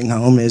the nursing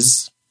home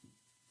is,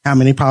 how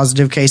many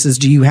positive cases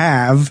do you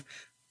have?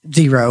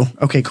 0.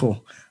 Okay,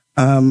 cool.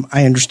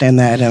 I understand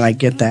that and I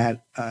get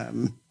that.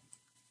 I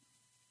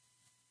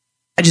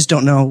just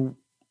don't know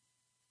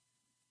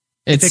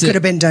if it could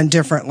have been done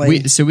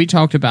differently. We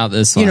talked about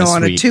this last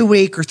on week. a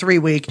 2-week or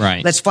 3-week.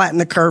 Right. Let's flatten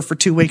the curve for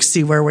 2 weeks,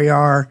 see where we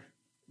are.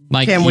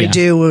 Can we yeah.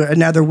 do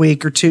another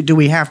week or two? Do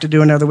we have to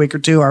do another week or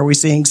two? Are we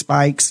seeing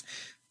spikes?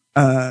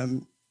 That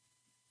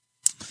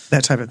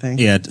type of thing.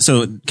 Yeah.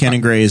 So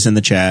Cannon Gray is in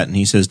the chat and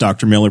he says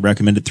Dr. Miller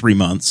recommended 3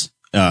 months.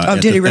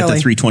 Did he really? At the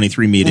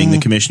 323 meeting, the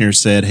commissioners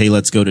said, "Hey,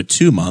 let's go to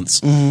 2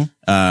 months,"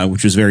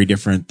 which was very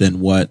different than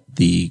what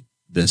the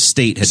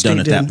state had done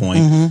at that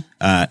point.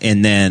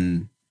 And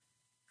then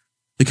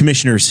the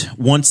commissioners,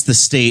 once the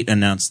state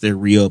announced their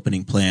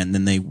reopening plan,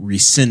 then they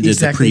rescinded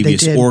the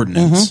previous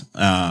ordinance.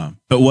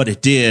 But what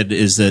it did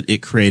is that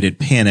it created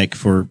panic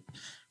for,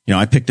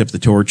 I picked up the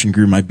torch and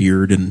grew my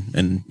beard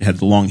and had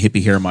the long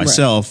hippie hair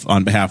myself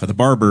on behalf of the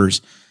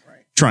barbers,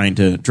 trying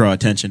to draw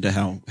attention to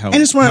how and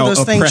it's one of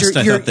those things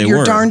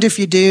you're darned if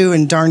you do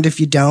and darned if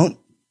you don't.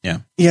 Yeah.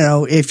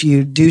 If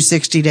you do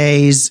 60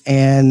 days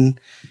and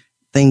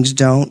things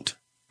don't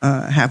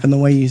happen the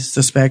way you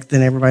suspect,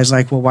 then everybody's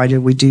like, well, why did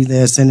we do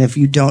this? And if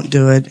you don't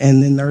do it,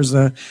 and then there's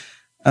a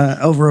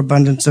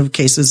overabundance of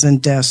cases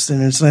and deaths,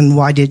 and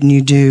why didn't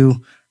you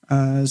do?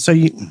 So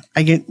you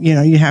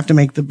have to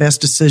make the best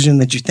decision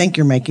that you think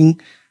you're making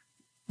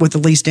with the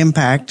least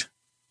impact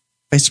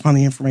based upon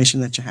the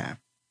information that you have.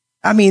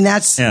 I mean,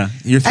 that's yeah.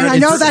 You're and I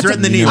know that's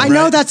the needle, I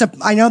know right?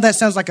 I know that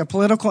sounds like a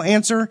political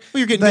answer. Well,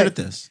 you're getting good at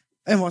this.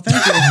 And well,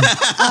 thank you.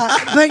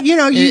 But I mean,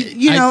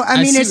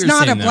 it's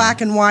not a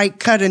black and white,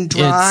 cut and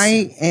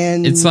dry,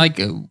 and it's like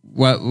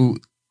what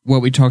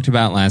we talked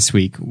about last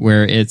week,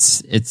 where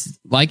it's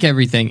like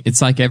everything.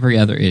 It's like every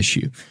other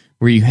issue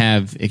where you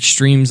have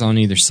extremes on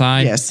either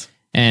side. Yes,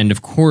 and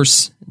of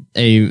course,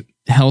 a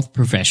health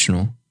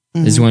professional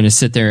is going to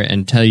sit there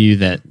and tell you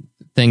that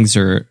things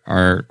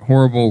are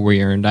horrible.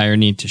 We are in dire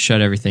need to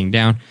shut everything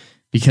down.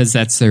 Because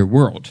that's their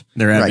world.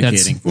 They're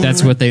advocating.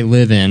 That's what they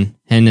live in,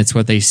 and it's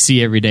what they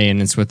see every day,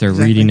 and it's what they're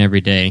reading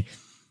every day.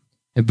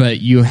 But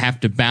you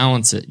have to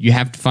balance it. You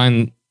have to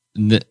find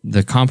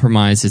the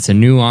compromise. It's a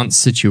nuanced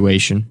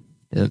situation.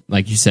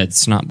 Like you said,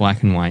 it's not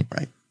black and white.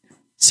 Right.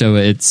 So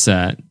it's,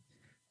 and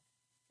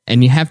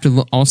you have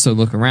to also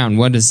look around.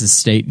 What is the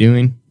state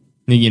doing?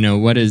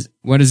 What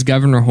is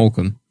Governor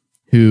Holcomb,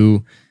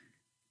 who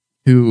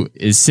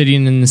is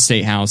sitting in the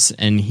state house,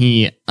 and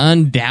he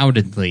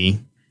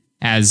undoubtedly,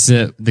 as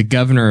the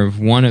governor of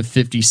one of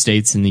 50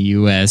 states in the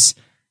U.S.,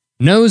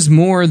 knows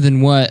more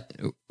than what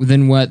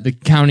the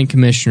county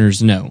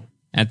commissioners know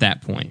at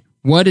that point.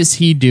 What is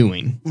he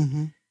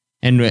doing?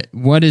 And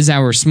what is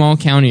our small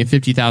county of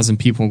 50,000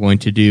 people going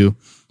to do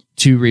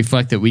to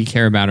reflect that we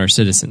care about our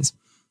citizens?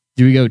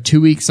 Do we go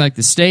 2 weeks like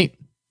the state,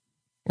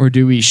 or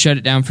do we shut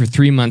it down for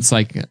 3 months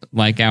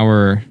like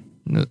our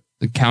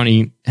the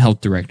county health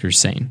director is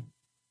saying.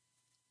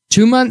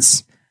 2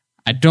 months,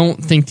 I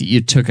don't think that you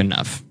took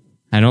enough.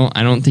 I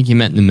don't think you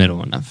met in the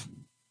middle enough.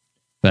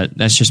 But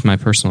that's just my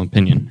personal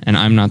opinion, and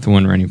I'm not the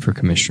one running for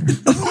commissioner.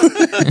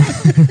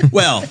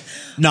 Well,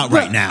 not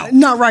right now.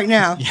 Not right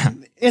now. Yeah.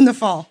 In the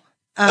fall.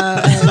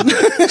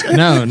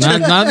 No,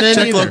 not then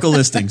Check either. local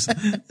listings.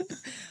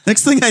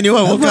 Next thing I knew,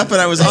 I woke up and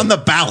I was on the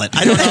ballot.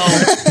 I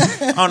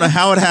don't know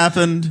how it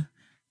happened.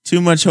 Too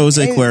much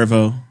Jose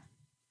Cuervo.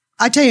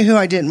 I tell you who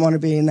I didn't want to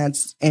be, and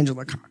that's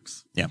Angela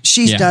Cox. Yeah.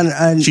 She's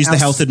done She's the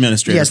health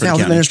administrator. Yes, for the health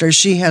county. administrator.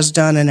 She has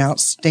done an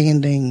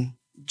outstanding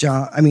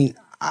job. I mean,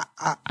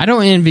 I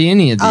don't envy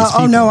any of these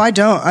people. oh no, I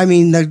don't. I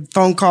mean, the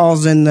phone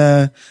calls and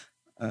the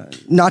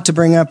not to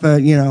bring up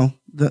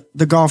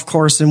the golf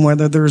course and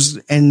whether there's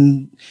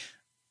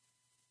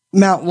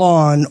Mount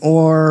Lawn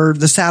or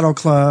the Saddle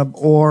Club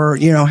or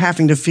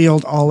having to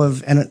field all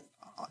of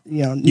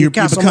You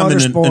Newcastle become an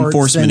Motorsports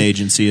enforcement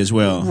agency as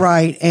well,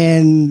 right?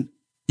 And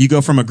you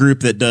go from a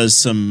group that does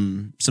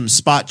some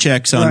spot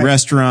checks on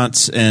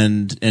restaurants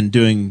and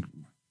doing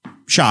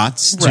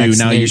shots to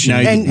now you're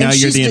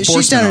the enforcement.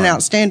 She's done an arm.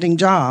 outstanding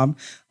job.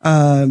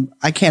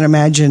 I can't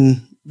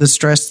imagine the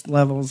stress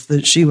levels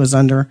that she was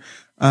under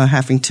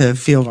having to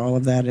field all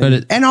of that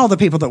and all the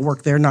people that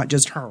work there, not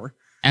just her.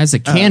 As a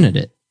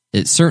candidate,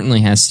 it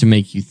certainly has to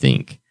make you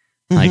think.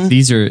 Like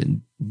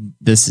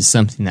this is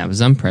something that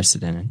was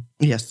unprecedented.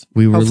 Yes,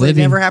 Hopefully it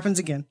never happens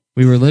again.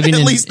 We were living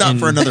At least not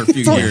for another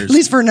few years. At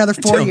least for another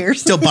 4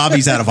 years. Till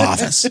Bobby's out of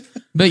office.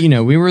 But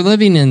we were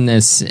living in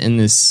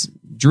this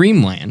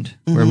dreamland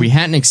where we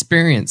hadn't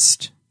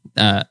experienced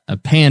a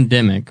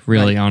pandemic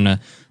really on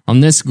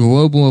this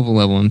global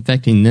level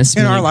infecting this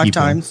in many our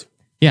people. lifetimes.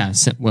 Yeah,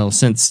 since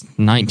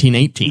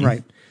 1918.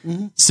 Right.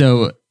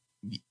 So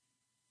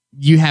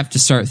you have to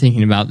start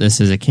thinking about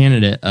this as a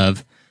candidate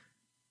of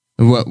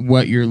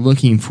what you're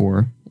looking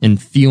for in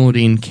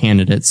fielding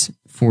candidates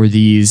for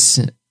these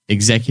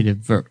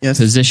executive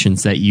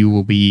positions that you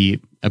will be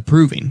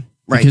approving.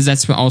 Right. Because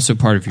that's also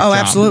part of your job. Oh,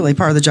 absolutely.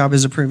 Part of the job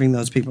is approving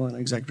those people in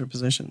executive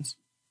positions.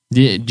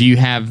 Do you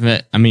have,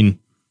 do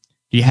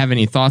you have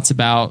any thoughts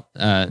about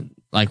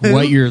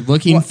what you're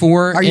looking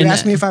for? Are you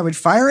asking me if I would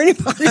fire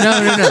anybody?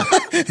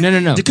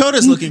 No.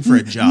 Dakota's looking for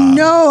a job.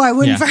 No, I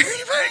wouldn't fire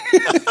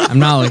anybody. I'm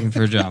not looking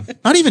for a job.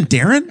 Not even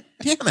Darren?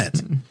 Damn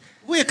it.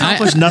 We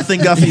accomplished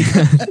nothing, Guffey.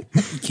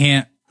 You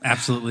can't.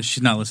 Absolutely.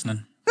 She's not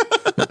listening.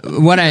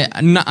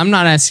 I'm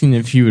not asking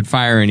if you would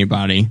fire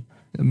anybody,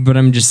 but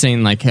I'm just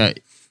saying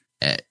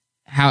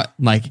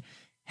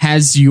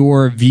has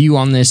your view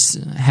on this,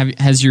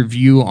 has your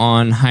view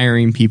on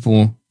hiring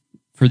people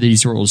for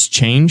these roles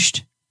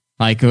changed?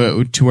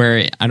 To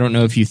where I don't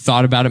know if you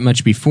thought about it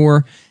much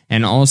before,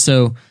 and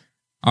also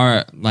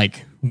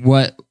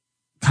what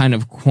kind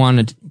of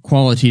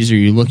qualities are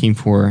you looking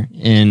for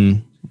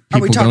in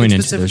people going into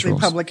those specifically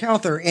roles? Public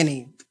health or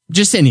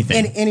Just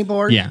anything. Any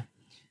board? Yeah.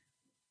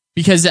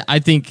 Because I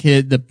think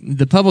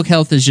the public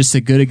health is just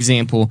a good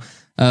example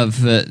of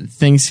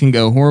things can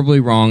go horribly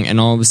wrong, and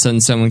all of a sudden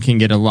someone can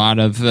get a lot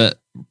of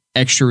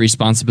extra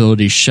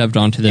responsibilities shoved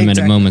onto them at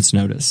a moment's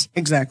notice.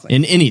 Exactly.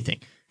 In anything.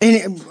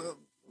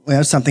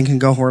 Something can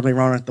go horribly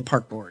wrong at the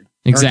park board.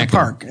 Exactly.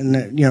 Or at the park.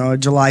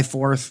 And, July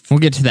 4th. We'll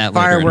get to that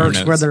later.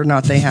 Fireworks, whether or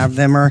not they have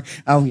them or...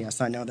 Oh,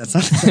 yes, I know that's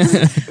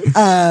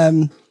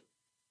not...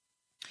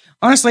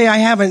 honestly, I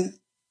haven't...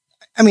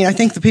 I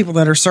think the people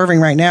that are serving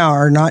right now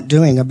are not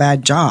doing a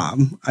bad job.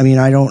 I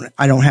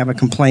don't have a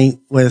complaint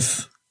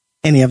with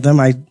any of them.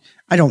 I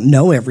don't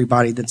know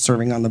everybody that's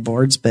serving on the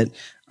boards, but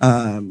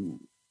I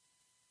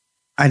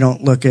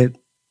don't look at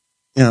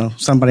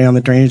somebody on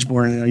the drainage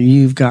board and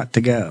you've got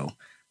to go.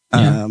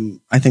 Yeah.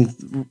 I think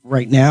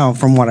right now,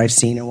 from what I've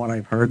seen and what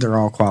I've heard, they're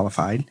all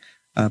qualified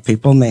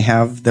people, and they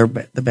have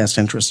the best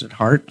interest at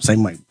heart.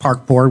 Same like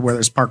park board, whether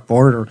it's park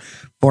board or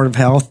board of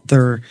health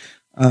or.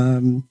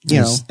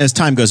 As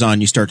time goes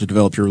on, you start to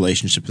develop your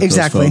relationship with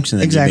those folks,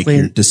 and then you make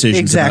your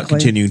decisions about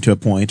continuing to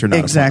appoint or not.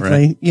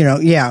 Exactly.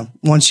 Appoint, right?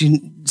 Once you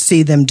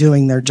see them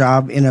doing their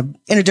job in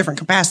a different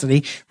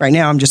capacity. Right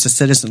now, I'm just a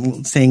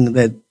citizen seeing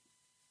that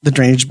the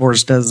drainage board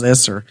does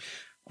this or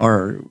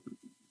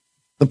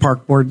the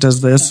park board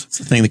does this. It's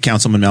the thing that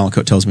Councilman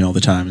Malakote tells me all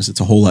the time is it's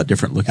a whole lot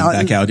different looking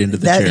back out into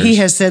the chairs. He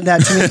has said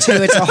that to me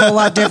too. It's a whole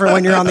lot different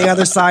when you're on the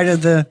other side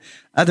of the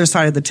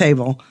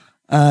table.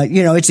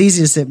 It's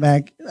easy to sit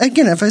back.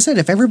 Again,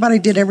 if everybody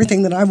did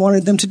everything that I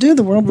wanted them to do,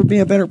 the world would be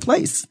a better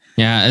place.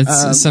 Yeah,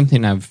 it's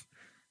something I've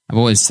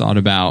always thought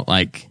about,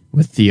 like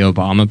with the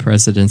Obama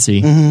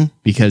presidency,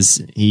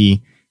 because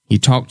he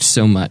talked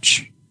so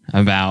much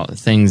about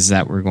things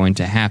that were going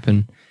to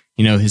happen.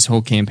 His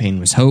whole campaign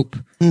was hope,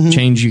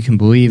 change you can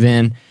believe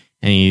in,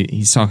 and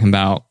he's talking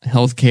about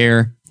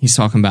healthcare. He's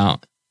talking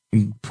about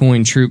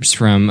pulling troops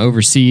from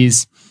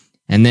overseas,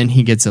 and then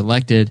he gets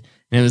elected.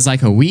 And it was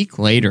like a week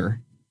later.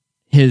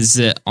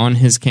 On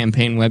his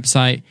campaign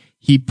website,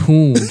 he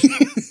pulled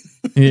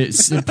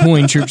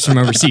pulling troops from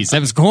overseas.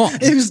 That was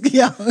gone.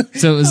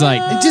 So it was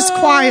like just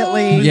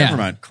quietly. Yeah, never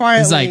mind.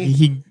 Quietly. It's like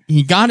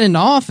he got into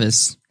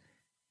office,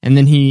 and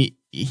then he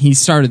he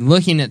started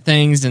looking at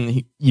things,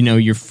 and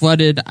you're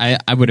flooded.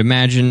 I would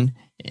imagine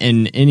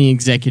in any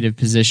executive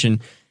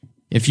position,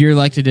 if you're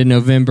elected in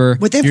November,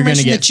 with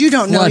information that you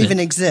don't know even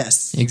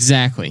exists.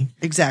 Exactly.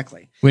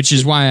 Which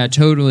is why I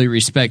totally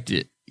respect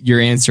your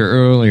answer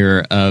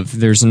earlier of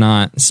there's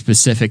not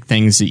specific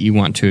things that you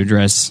want to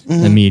address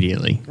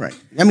immediately. Right.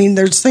 I mean,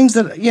 there's things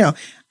that,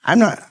 I'm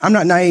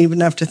not naive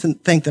enough to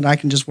think that I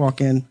can just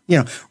walk in,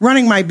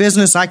 running my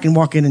business. I can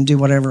walk in and do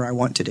whatever I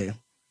want to do.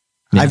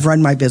 Yeah. I've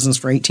run my business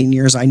for 18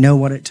 years. I know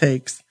what it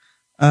takes.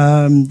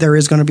 There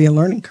is going to be a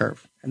learning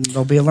curve, and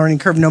there'll be a learning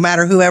curve no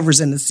matter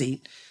whoever's in the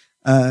seat.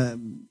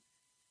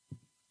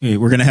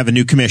 We're going to have a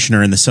new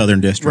commissioner in the Southern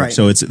District, right.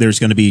 So it's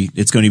going to be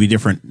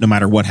different no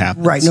matter what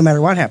happens. Right, no matter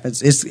what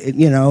happens.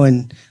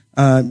 And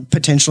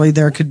potentially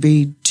there could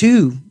be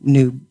 2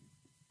 new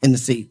in the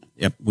seat.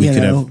 Yep, we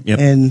could have. Yep.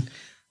 And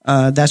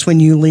that's when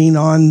you lean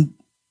on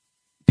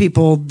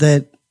people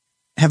that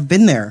have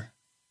been there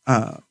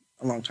a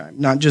long time,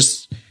 not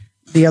just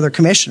the other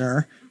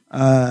commissioner,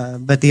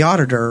 but the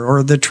auditor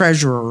or the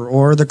treasurer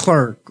or the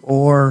clerk,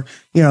 or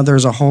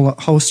there's a whole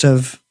host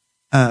of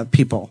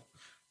people.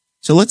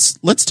 So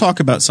let's talk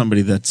about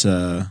somebody that's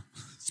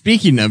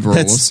speaking of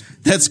roles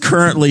that's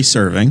currently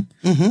serving,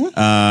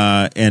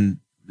 and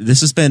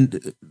this has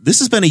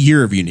been a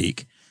year of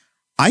unique.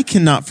 I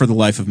cannot for the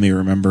life of me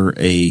remember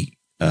a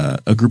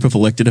group of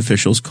elected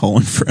officials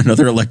calling for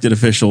another elected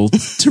official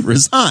to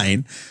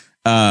resign,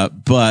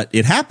 but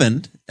it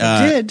happened.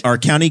 It did. Our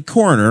county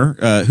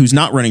coroner, who's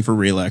not running for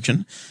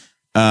reelection,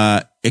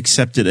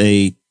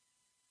 accepted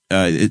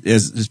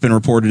it's been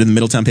reported in the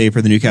Middletown paper,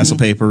 the Newcastle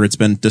paper. It's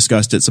been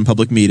discussed at some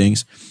public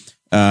meetings.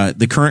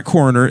 The current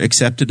coroner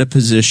accepted a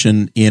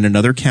position in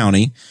another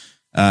county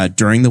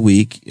during the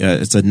week.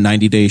 It's a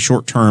 90-day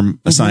short-term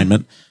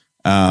assignment,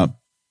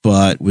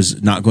 but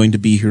was not going to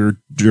be here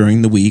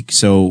during the week.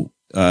 So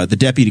the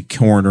deputy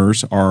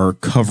coroners are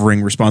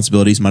covering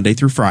responsibilities Monday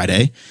through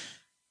Friday.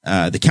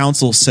 The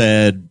council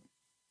said,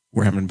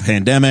 we're having a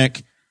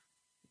pandemic.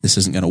 This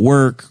isn't going to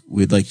work.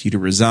 We'd like you to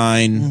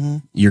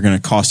resign. You're going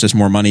to cost us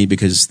more money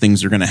because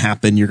things are going to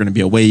happen. You're going to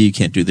be away. You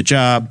can't do the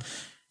job.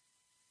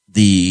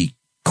 The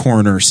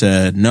coroner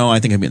said, no, I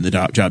think I'm getting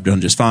the job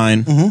done just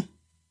fine.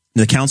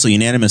 The council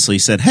unanimously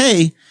said,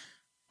 hey,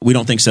 we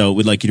don't think so.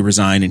 We'd like you to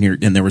resign.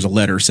 And there was a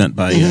letter sent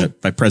by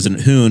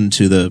President Hoon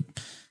to the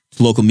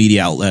local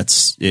media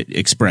outlets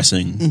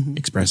expressing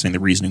the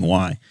reasoning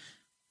why.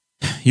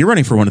 You're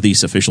running for one of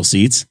these official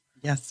seats.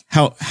 Yes.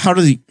 How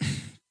does he?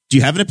 Do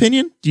you have an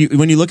opinion?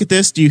 When you look at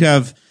this, do you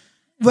have?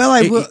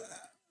 Well,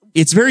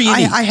 it's very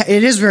unique.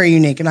 It is very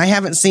unique, and I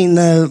haven't seen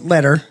the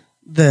letter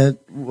that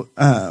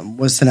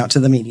was sent out to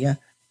the media,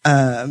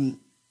 and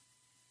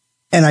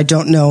I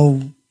don't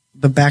know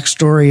the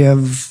backstory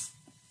of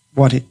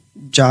what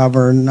job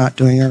or not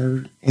doing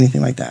or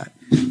anything like that.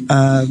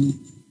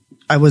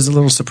 I was a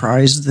little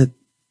surprised that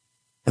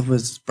it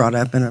was brought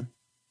up in a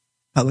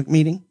public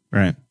meeting,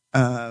 right?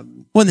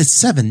 Well,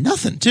 it's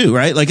 7-0 too,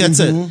 right? Like that's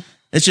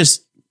it's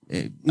just.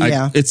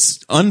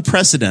 It's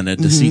unprecedented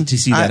to see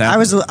that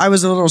happen. I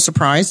was a little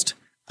surprised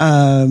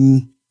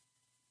that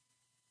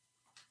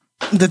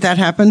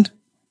happened.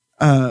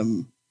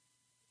 That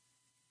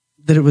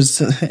it was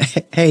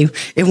hey,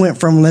 it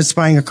went from let's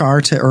buying a car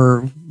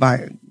to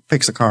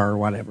fix a car or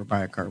whatever,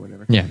 buy a car,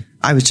 whatever. Yeah,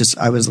 I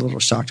was a little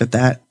shocked at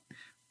that.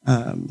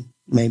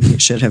 Maybe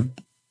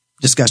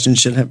discussion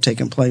should have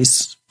taken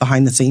place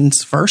behind the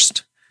scenes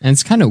first. And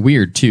it's kind of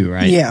weird too,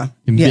 right? Yeah.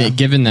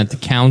 Given that the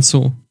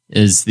council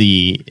is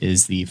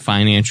the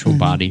financial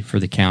body for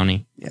the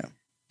county. Yeah.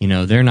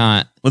 They're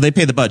not. Well, they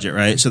pay the budget,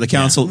 right? So the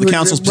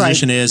council's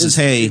position is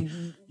hey,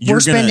 you're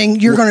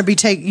getting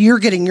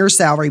your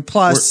salary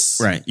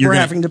plus we're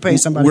having to pay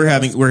somebody. We're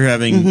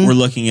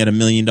looking at $1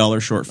 million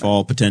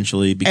shortfall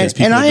potentially because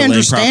people are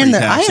delaying property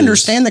taxes. I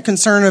understand the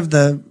concern of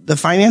the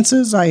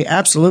finances. I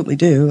absolutely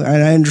do.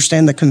 And I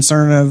understand the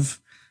concern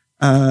of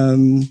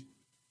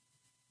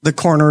the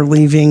coroner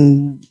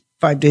leaving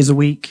 5 days a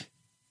week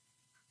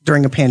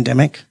during a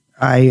pandemic.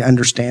 I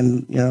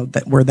understand,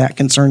 that where that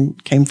concern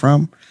came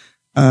from.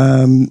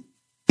 I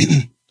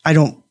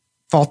don't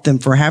fault them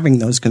for having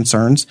those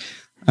concerns.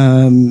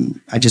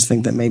 I just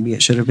think that maybe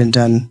it should have been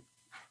done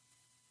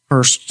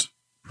first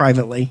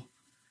privately,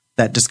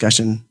 that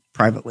discussion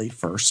privately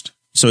first.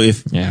 So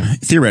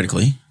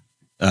theoretically,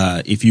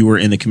 if you were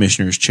in the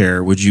commissioner's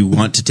chair, would you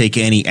want to take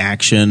any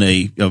action,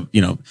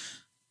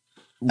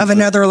 of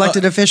another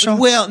elected official?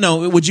 Well,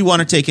 no. Would you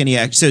want to take any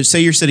action? So say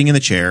you're sitting in the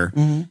chair,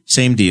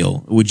 same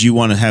deal. Would you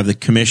want to have the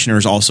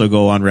commissioners also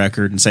go on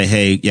record and say,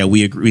 hey, yeah,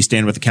 we agree, we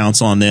stand with the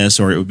council on this,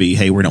 or it would be,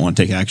 hey, we don't want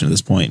to take action at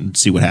this point and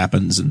see what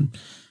happens. And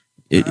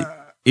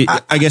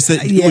I guess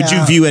that would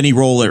you view any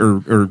role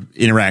or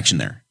interaction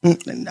there?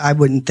 I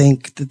wouldn't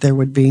think that there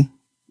would be.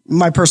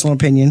 My personal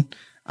opinion,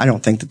 I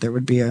don't think that there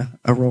would be a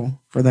role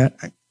for that.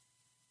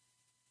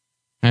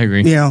 I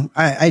agree.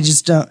 I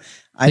just don't.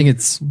 I think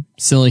it's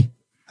silly.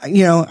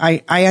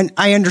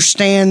 I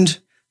understand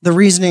the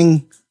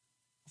reasoning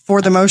for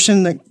the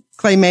motion that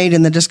Clay made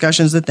and the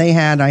discussions that they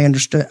had. I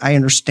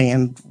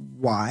understand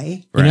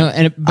why. You know,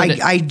 and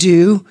I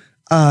do.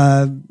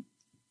 But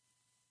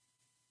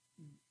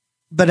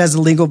as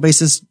a legal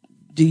basis,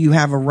 do you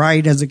have a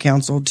right as a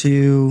council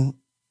to?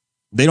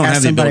 They don't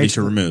have the ability somebody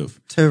to remove.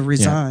 To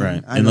resign.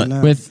 right. I don't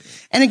know.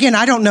 And again,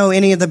 I don't know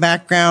any of the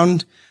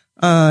background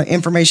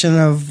information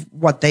of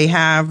what they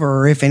have,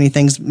 or if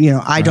anything's,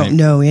 I don't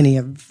know any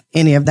of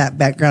that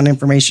background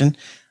information.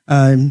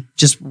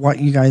 Just what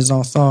you guys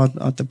all saw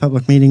at the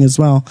public meeting as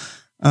well.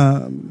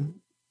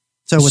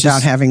 So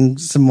without having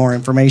some more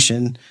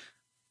information.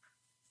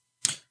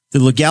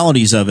 The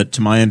legalities of it,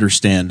 to my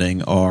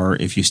understanding, are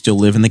if you still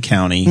live in the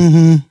county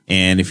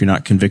and if you're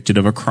not convicted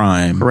of a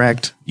crime,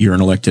 correct, you're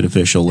an elected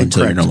official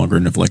until you're no longer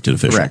an elected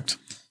official. Correct.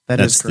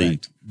 That's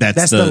correct.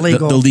 That's the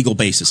legal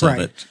basis of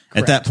it.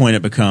 At that point,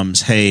 it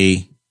becomes,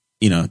 hey,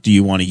 do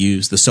you want to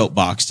use the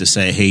soapbox to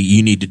say, hey,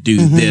 you need to do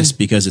this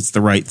because it's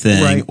the right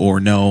thing, or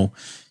no,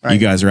 you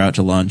guys are out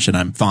to lunch and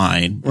I'm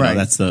fine.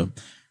 That's the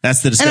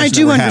discussion. And I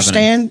do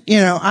understand.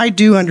 I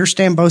do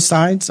understand both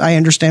sides. I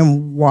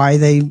understand why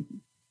they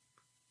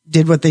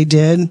did what they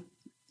did,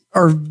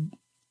 or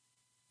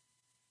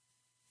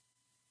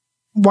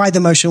why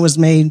the motion was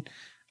made,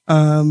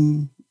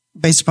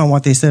 based upon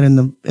what they said in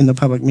the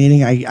public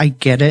meeting. I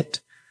get it.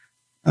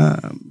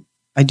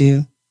 I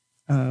do.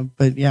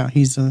 But yeah,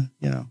 he's an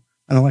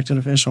elected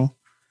official.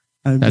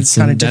 That's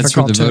kind of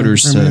difficult for the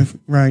voters to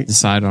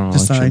decide on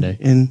election day.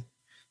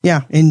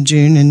 In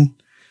June,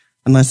 and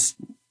unless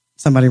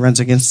somebody runs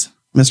against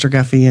Mr.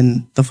 Guffey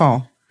in the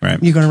fall. Right.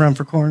 You going to run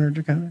for coroner,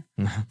 Dakota?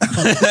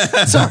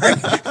 Sorry.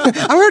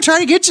 I'm going to try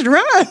to get you to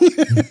run.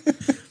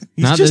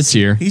 Not this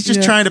year. He's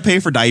just trying to pay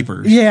for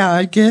diapers. Yeah,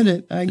 I get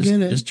it.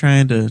 Just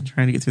trying to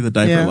get through the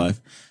diaper life.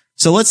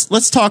 So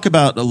let's talk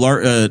about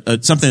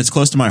something that's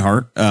close to my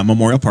heart,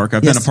 Memorial Park.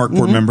 I've been a park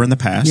board member in the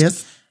past.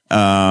 Yes.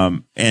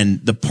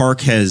 And the park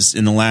has,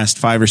 in the last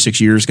 5 or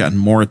 6 years, gotten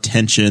more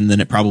attention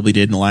than it probably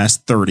did in the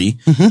last 30.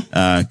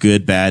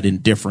 Good, bad,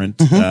 indifferent.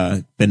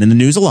 Been in the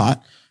news a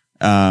lot.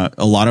 A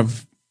lot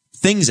of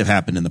things have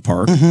happened in the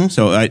park.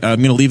 So I'm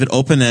going to leave it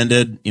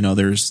open-ended.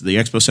 There's the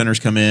expo centers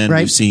come in.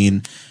 We've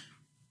seen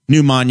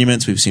new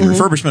monuments. We've seen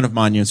refurbishment of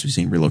monuments. We've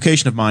seen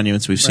relocation of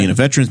monuments. We've seen a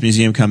veterans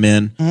museum come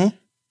in.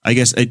 I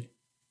guess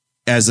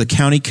as a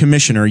county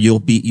commissioner, you'll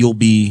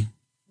be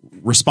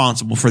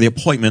responsible for the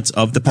appointments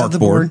of the park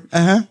board.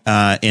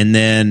 And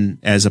then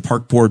as a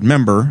park board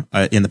member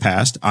in the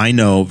past, I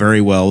know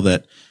very well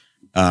that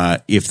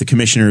if the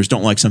commissioners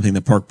don't like something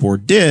the park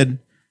board did,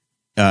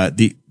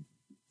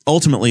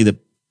 ultimately the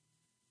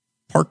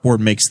park board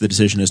makes the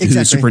decision as to who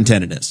the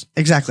superintendent is.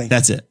 Exactly.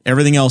 That's it.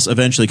 Everything else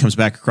eventually comes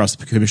back across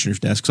the commissioner's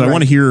desk. So I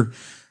want to hear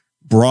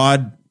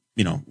broad,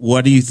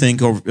 what do you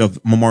think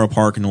of Memorial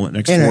Park in the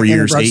next 4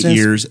 years, 8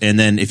 years? And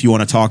then if you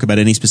want to talk about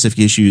any specific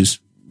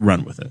issues,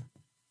 run with it.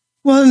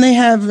 Well,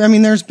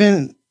 and there's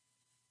been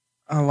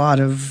a lot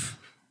of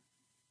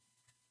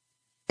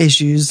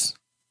issues.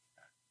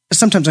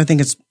 Sometimes I think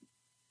it's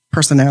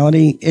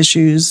personality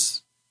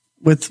issues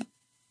with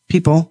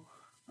people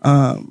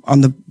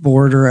on the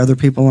board, or other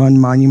people on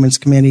monuments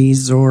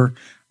committees, or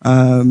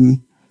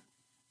I'm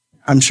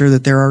sure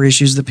that there are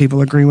issues that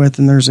people agree with,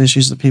 and there's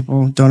issues that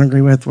people don't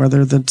agree with,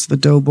 whether that's the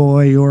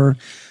Doughboy or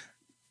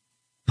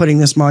putting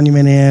this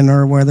monument in,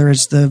 or whether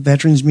it's the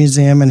Veterans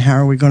Museum and how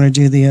are we going to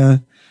do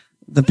the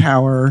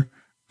power.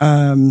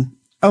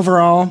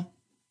 Overall,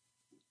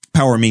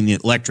 power meaning the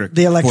electric.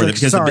 The electric,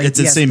 sorry. It's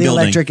the same building.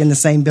 The electric in the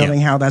same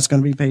building, how that's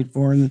going to be paid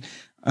for. And,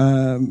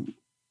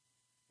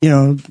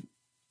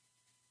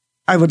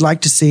 I would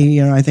like to see,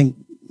 I think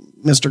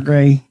Mr.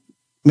 Gray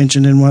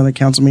mentioned in one of the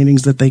council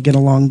meetings that they get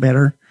along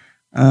better.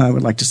 I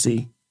would like to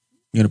see.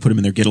 You're going to put him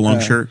in their get along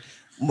shirt?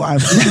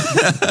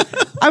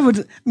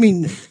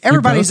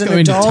 Everybody's an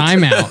adult.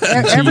 Timeout.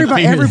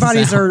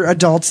 Everybody's are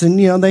adults, and,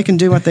 they can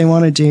do what they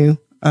want to do.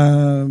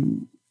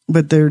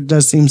 But there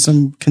does seem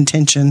some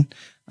contention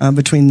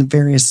between the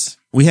various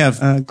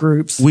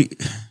groups.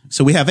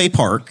 So we have a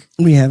park.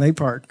 We have a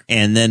park.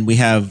 And then we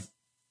have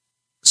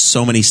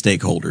so many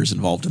stakeholders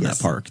involved in that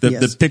park.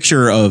 The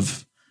picture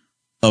of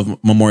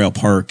Memorial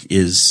Park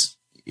is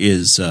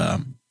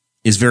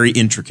very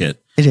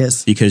intricate. It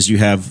is, because you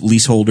have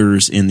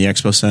leaseholders in the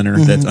Expo Center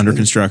that's under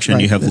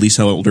construction. You have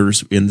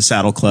leaseholders in the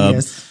Saddle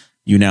Club.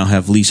 You now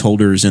have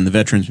leaseholders in the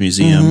Veterans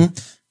Museum.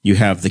 You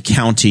have the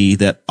county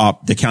the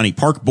county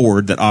park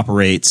board that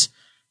operates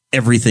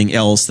everything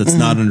else that's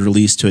not under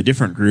lease to a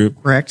different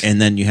group. Correct.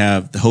 And then you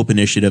have the Hope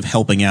Initiative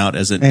helping out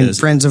as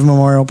Friends of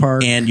Memorial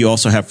Park. And you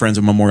also have Friends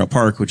of Memorial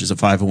Park, which is a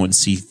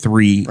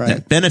 501c3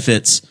 that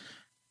benefits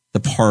the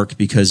park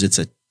because it's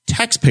a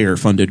taxpayer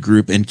funded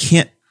group and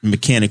can't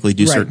mechanically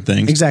do certain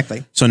things.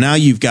 Exactly. So now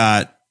you've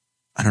got,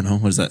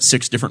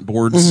 6 different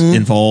boards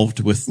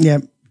involved with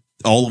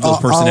all of those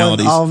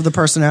personalities. All of the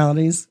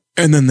personalities.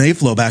 And then they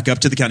flow back up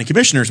to the county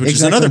commissioners, which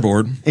is another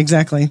board.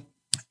 Exactly.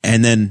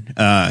 And then,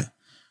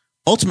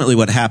 ultimately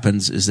what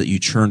happens is that you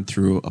churn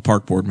through a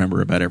park board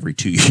member about every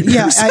 2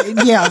 years. A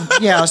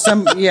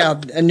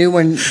new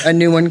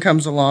one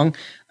comes along.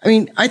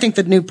 I think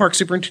the new park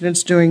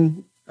superintendent's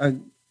doing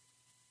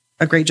a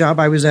a great job.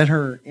 I was at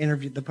her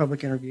interview, the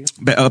public interview.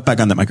 Back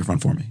on that microphone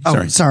for me.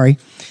 Oh, sorry.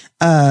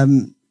 I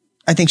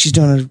think she's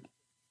doing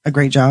a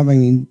great job. I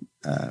mean,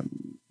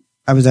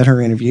 I was at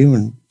her interview,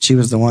 and she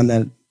was the one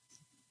that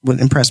would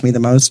impress me the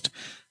most.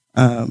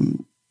 I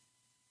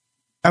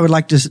would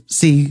like to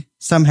see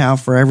somehow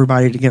for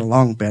everybody to get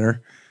along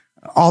better.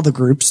 All the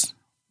groups,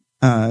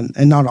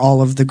 and not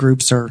all of the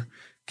groups are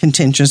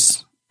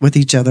contentious with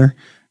each other.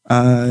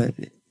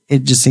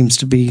 It just seems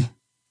to be,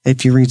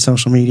 if you read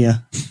social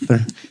media,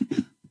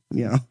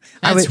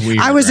 That's weird,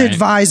 I was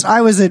advised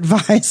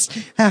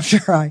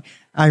after I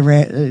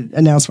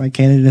announced my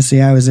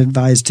candidacy, I was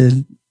advised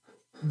to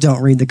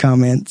don't read the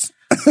comments.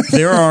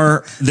 There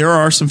are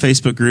some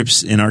Facebook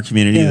groups in our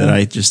community that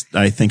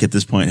I think at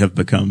this point have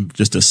become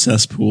just a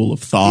cesspool of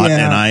thought,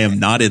 and I am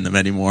not in them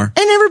anymore.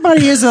 And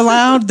everybody is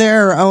allowed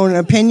their own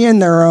opinion,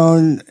 their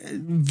own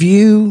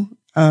view.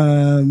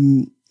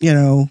 I'm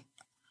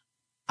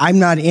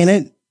not in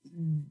it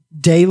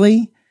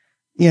daily.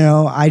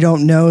 I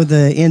don't know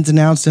the ins and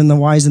outs and the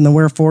whys and the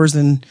wherefores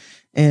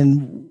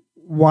and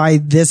why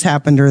this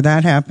happened or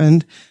that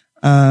happened.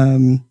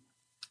 I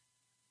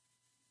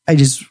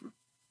just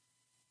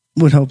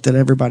would hope that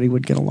everybody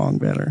would get along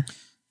better.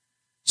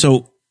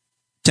 So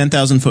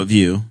 10,000 foot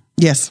view.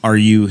 Yes. Are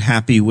you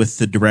happy with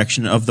the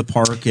direction of the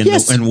park and,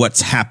 and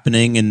what's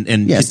happening and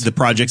the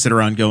projects that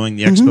are ongoing,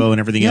 the expo and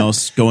everything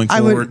else going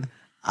forward?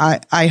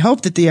 I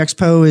hope that the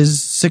expo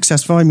is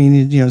successful. I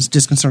mean, it's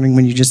disconcerting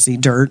when you just see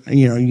dirt.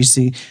 You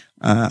see,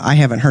 I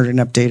haven't heard an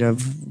update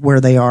of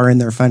where they are in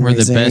their fundraising. Where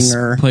the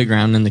best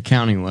playground in the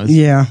county was.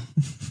 Yeah.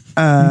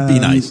 Be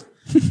nice.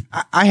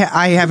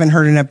 I haven't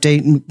heard an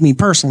update, me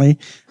personally,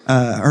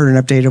 heard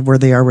an update of where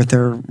they are with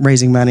their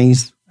raising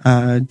monies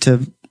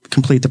to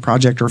complete the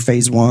project or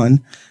phase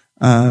one.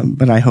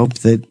 But I hope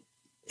that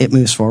it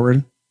moves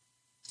forward.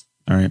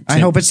 All right. I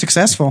hope it's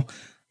successful.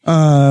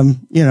 I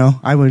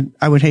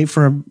would hate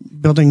for a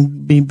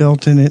building be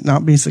built and it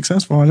not be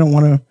successful. I don't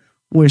want to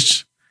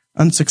wish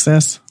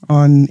unsuccess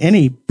on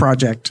any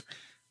project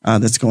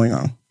that's going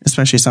on,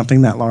 especially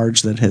something that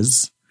large that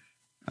has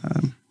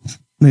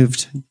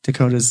moved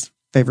Dakota's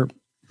favorite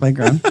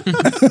playground.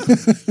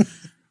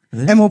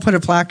 And we'll put a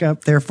plaque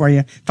up there for you.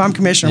 If I'm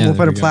commissioner, we'll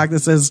put a plaque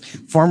that says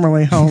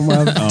formerly home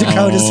of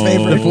Dakota's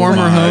favorite. The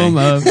former home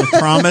of. The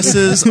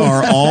promises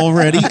are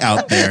already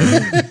out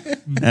there.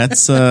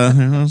 That's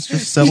it's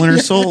just selling her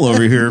soul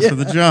over here for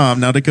the job.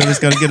 Now Dakota's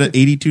got to get an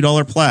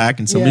 $82 plaque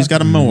and somebody's got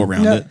to mow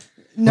around it.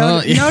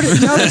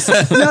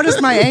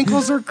 Notice my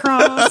ankles are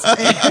crossed.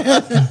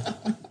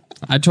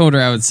 I told her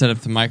I would set up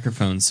the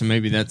microphone, so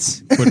maybe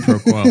that's quid pro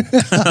quo. We've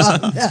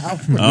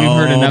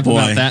heard enough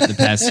about that in the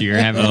past year,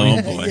 haven't we?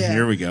 Oh boy,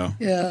 here we go.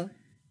 Yeah.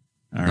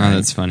 All right. Oh,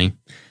 that's funny.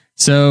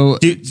 So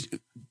do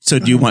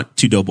you want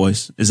two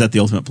doughboys? Is that the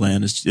ultimate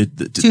plan? Is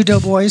two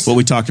doughboys? What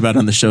we talked about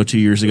on the show 2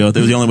 years ago. That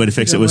was the only way to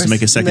fix it was to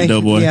make a second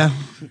doughboy. Yeah,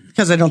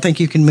 because I don't think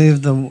you can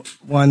move the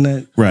one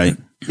that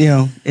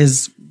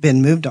is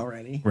been moved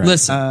already. Right.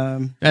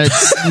 Listen,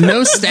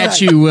 no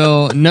statue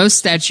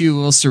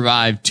will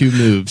survive two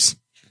moves.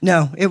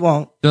 No, it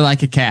won't. They're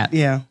like a cat.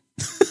 Yeah.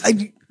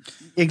 Exactly.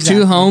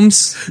 Two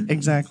homes.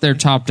 Exactly. They're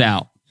topped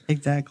out.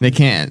 Exactly. They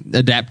can't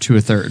adapt to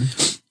a third.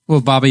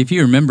 Well, Bobby, if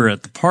you remember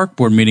at the park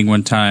board meeting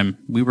one time,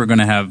 we were going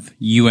to have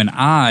you and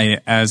I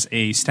as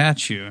a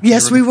statue.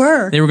 Yes, we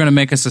were. They were going to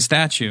make us a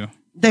statue.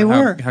 They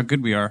were. How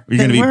good we are.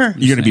 You're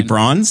going to be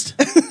bronzed?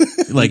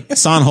 Like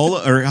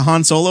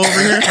Han Solo over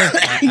here?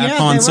 Yeah,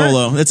 Han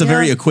Solo. That's a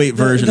very equate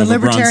version of a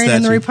bronze statue. The Libertarian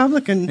and the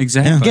Republican.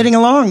 Exactly. Getting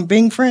along,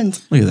 being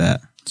friends. Look at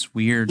that. It's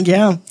weird.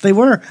 Yeah, they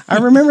were. I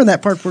remember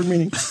that park board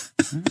meeting.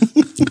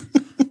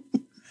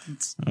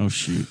 Oh,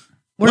 shoot.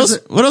 What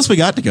else we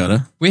got,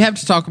 Dakota? We have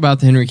to talk about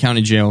the Henry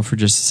County Jail for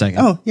just a second.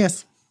 Oh,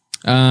 yes.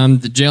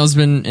 The jail's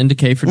been in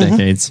decay for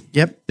decades.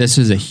 Yep. This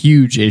was a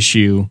huge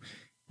issue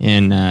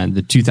in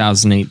the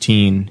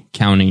 2018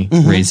 county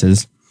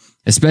races,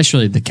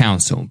 especially the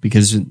council,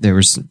 because there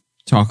was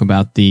talk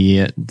about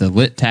the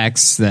lit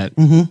tax that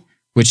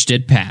which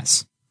did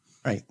pass.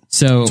 Right.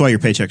 So that's why your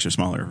paychecks are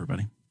smaller,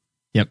 everybody.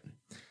 Yep.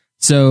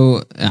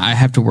 So I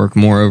have to work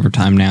more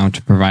overtime now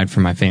to provide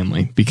for my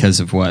family because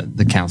of what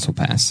the council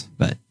passed.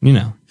 But,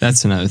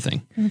 that's another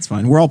thing. That's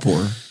fine. We're all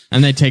poor.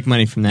 And they take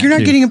money from that. You're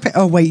not getting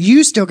oh, wait,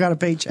 you still got a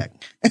paycheck.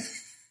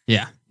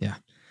 Yeah.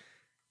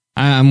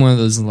 I'm one of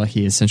those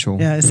lucky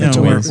essential. Yeah,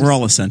 essential workers. We're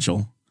all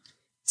essential.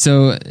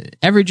 So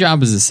every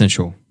job is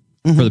essential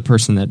for the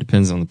person that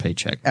depends on the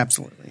paycheck.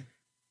 Absolutely.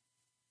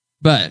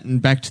 But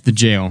back to the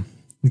jail.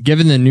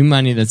 Given the new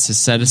money that's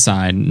set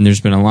aside, and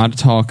there's been a lot of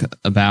talk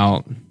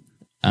about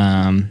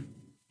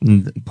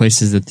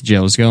places that the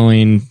jail is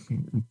going,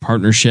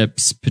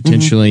 partnerships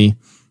potentially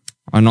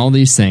on all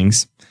these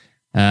things.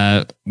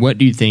 What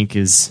do you think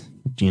is,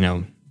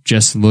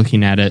 just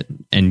looking at it,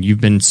 and you've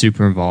been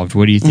super involved,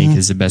 what do you think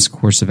is the best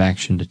course of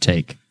action to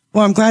take?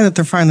 Well, I'm glad that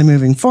they're finally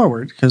moving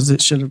forward because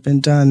it should have been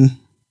done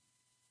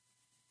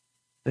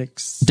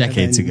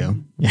decades ago.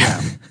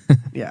 Yeah.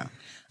 Yeah.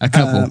 A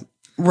couple.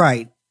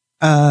 Right.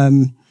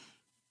 And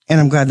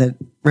I'm glad that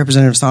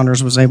Representative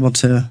Saunders was able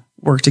to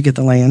work to get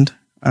the land.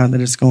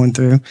 that it's going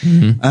through.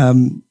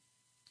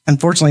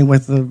 Unfortunately,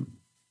 with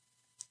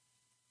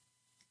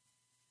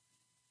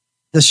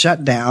the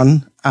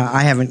shutdown,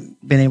 I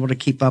haven't been able to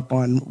keep up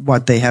on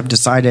what they have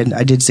decided.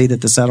 I did see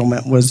that the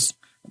settlement was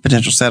a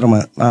potential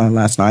settlement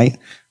last night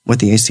with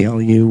the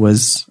ACLU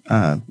was,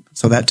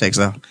 so that takes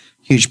a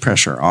huge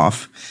pressure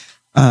off.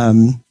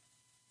 I'll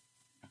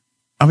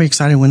be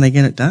excited when they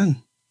get it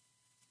done.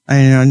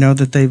 I know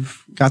that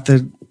they've got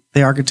the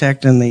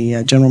architect and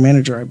the general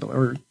manager,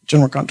 or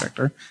general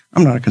contractor.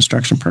 I'm not a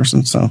construction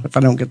person, so if I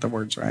don't get the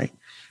words right,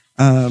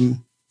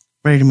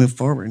 ready to move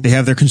forward. They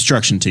have their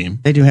construction team.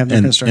 They do have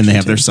their construction and they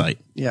have team. their site.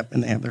 Yep,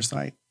 and they have their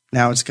site.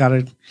 Now it's got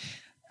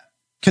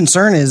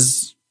concern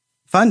is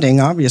funding,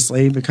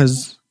 obviously,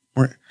 because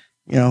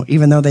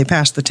even though they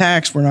passed the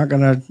tax, we're not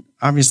going to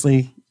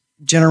obviously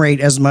generate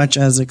as much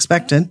as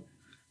expected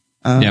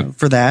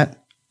for that.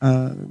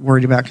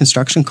 Worried about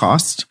construction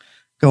costs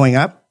going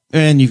up.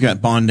 And you've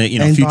got bonding,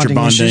 And future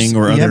bonding issues.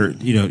 or Yep. other,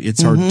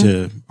 it's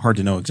hard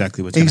to know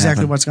exactly what's going to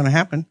happen. What's going to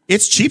happen.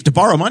 It's cheap to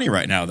borrow money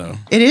right now, though.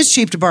 It is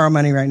cheap to borrow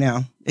money right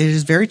now. It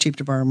is very cheap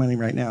to borrow money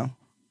right now.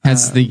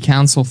 Has the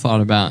council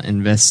thought about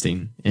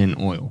investing in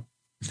oil?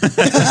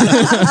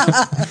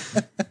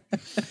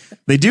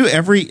 They do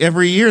every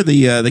year.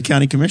 The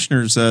county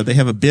commissioners they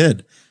have a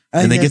bid,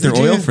 and they yes, get their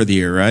they oil do. for the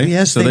year, right?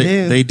 Yes, so they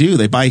do. They do.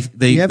 They buy.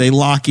 Yep. They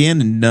lock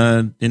in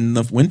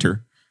the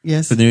winter.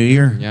 Yes. For the new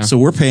year. Yeah. So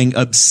we're paying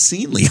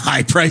obscenely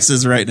high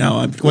prices right now.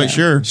 I'm quite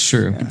sure.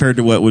 Sure. Compared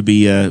to what would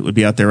be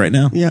out there right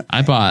now. Yeah.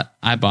 I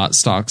bought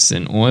stocks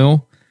in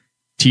oil,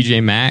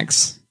 TJ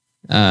Maxx.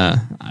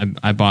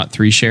 I bought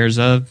 3 shares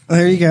of.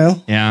 There you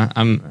go. Yeah.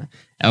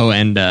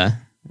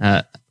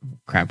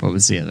 Crap. What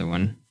was the other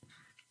one?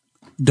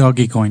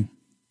 Doggy coin.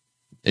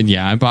 And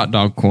yeah, I bought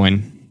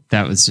Dogcoin.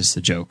 That was just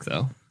a joke,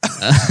 though.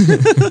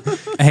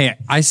 Hey,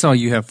 I saw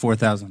you have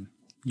 4,000.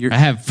 I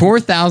have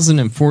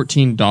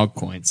 4,014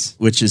 Dogcoins.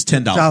 Which is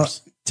 $10.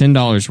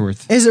 $10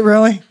 worth. Is it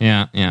really?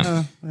 Yeah,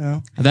 yeah. Yeah.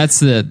 That's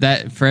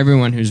that for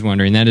everyone who's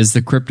wondering. That is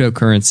the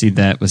cryptocurrency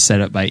that was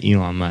set up by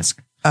Elon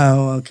Musk.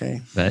 Oh,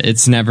 okay. But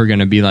it's never going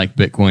to be like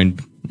Bitcoin,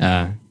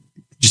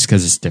 just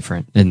because it's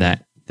different. And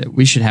that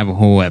we should have a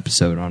whole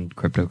episode on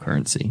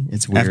cryptocurrency.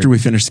 It's weird. After we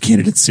finish the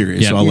candidate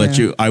series, Yep. so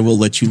I will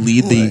let you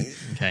lead the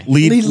Okay.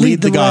 lead the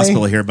the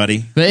gospel way. here,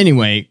 buddy. But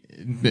anyway,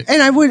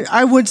 And I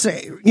would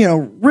say,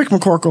 Rick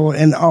McCorkle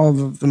and all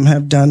of them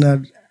have done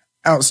an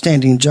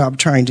outstanding job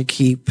trying to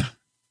keep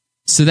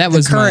so that the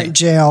was current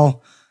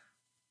jail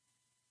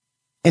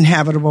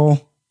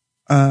inhabitable,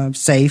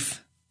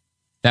 safe.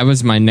 that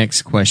was my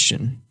next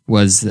question.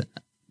 Was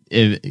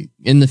if,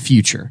 in the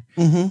future,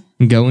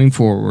 going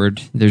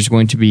forward, there's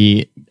going to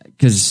be,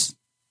 because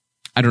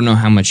I don't know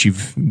how much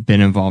you've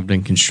been involved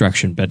in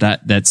construction, but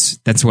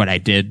that's what I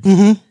did,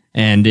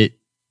 and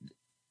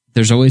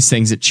there's always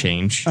things that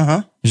change.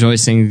 There's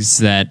always things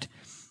that,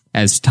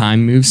 as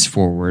time moves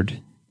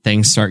forward,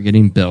 things start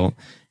getting built,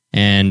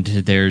 and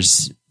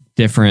there's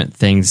different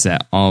things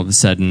that all of a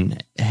sudden,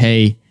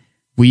 hey,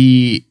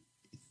 we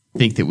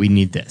think that we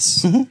need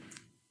this.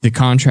 The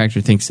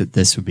contractor thinks that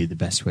this would be the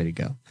best way to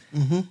go.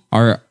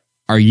 Are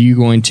you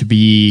going to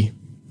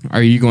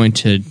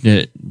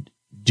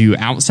do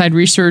outside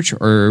research,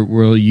 or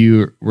will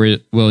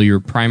your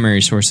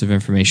primary source of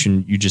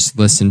information, you just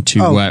listen to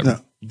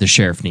what the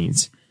sheriff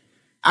needs?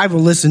 I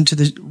will listen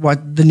to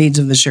what the needs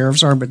of the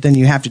sheriffs are, but then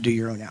you have to do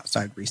your own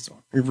outside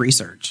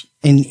research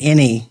in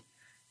anything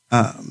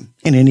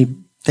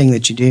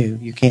that you do.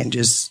 You can't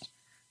just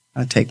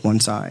take one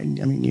side.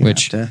 I mean, you have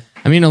to.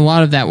 I mean, a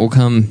lot of that will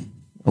come.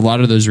 A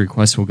lot of those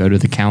requests will go to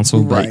the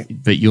council, Right.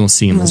 but you'll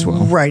see them as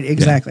well. Right,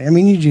 exactly. I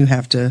mean, you do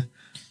have to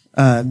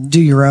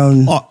do your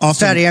own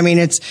study. I mean,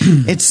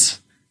 it's.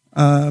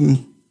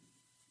 I'm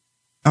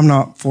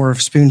not for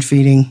spoon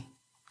feeding,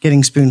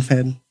 getting spoon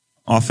fed.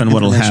 Often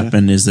what will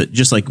happen is that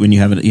just like when you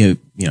have you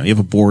have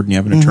a board and you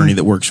have an attorney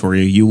that works for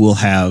you, you will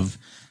have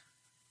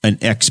an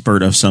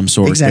expert of some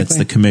sort that's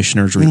the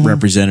commissioner's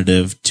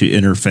representative to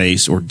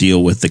interface or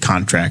deal with the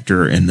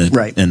contractor and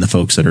the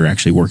folks that are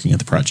actually working at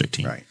the project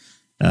team. Right.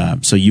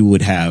 So you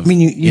would have. I mean,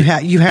 you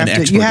have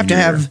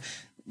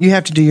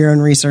to do your own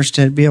research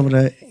to be able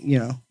to,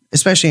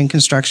 especially in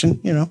construction.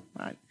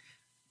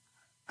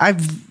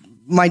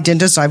 My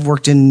dentist, I've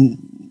worked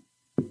in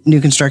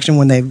new construction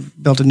when they've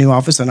built a new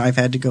office, and I've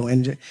had to go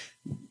in.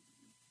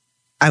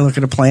 I look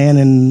at a plan,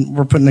 and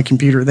we're putting a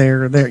computer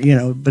there,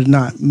 but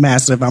not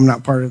massive. I'm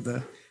not part of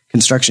the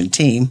construction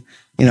team.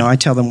 I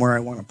tell them where I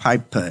want a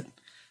pipe put.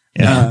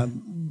 Yeah.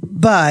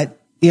 But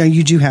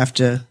you do have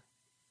to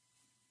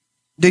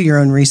do your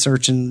own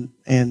research and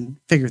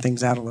figure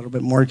things out a little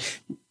bit more.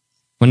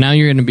 Well, now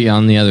you're going to be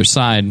on the other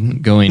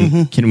side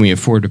going, can we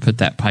afford to put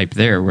that pipe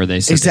there where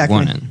they said they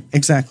want it?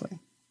 Exactly.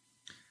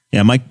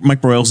 Yeah, Mike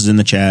Broyles is in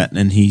the chat,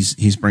 and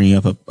he's bringing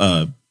up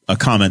a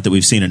comment that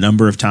we've seen a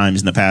number of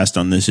times in the past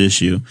on this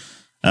issue,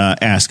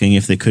 asking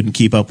if they couldn't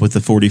keep up with the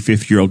 40,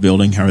 50-year-old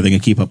building, how are they going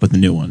to keep up with the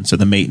new one? So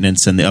the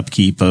maintenance and the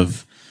upkeep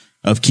of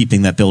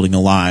keeping that building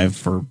alive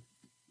for,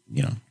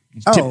 you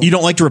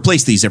don't like to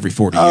replace these every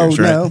 40 years,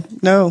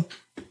 right? No.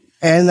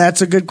 And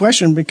that's a good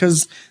question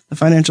because the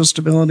financial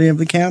stability of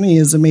the county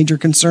is a major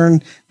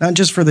concern, not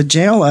just for the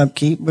jail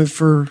upkeep, but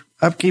for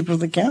upkeep of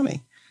the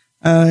county.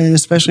 And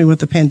especially with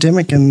the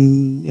pandemic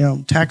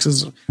and,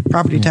 taxes,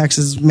 property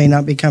taxes may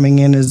not be coming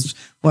in as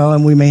well,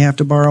 and we may have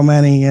to borrow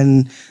money,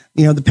 and,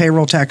 the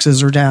payroll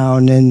taxes are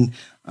down, and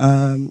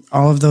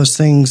all of those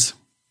things.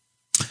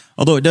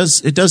 Although it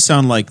does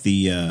sound like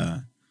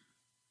the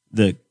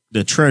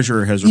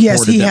treasurer has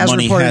reported that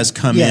money has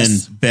come in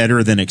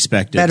better than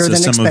expected.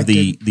 Some of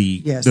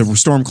the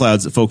storm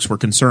clouds that folks were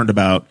concerned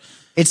about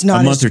it's not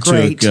a month or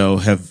great. 2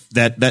 ago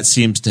that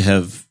seems to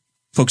have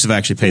folks have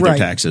actually paid their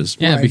taxes.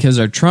 Yeah, because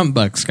our Trump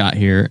bucks got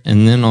here,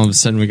 and then all of a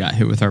sudden we got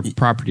hit with our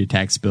property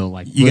tax bill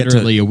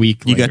literally a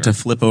week later. You got to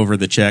flip over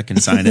the check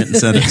and sign it and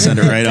send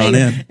it right on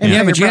in.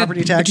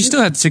 But you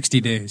still had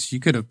 60 days. You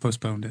could have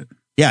postponed it.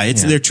 Yeah,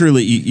 they're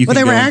truly you well,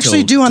 can they were go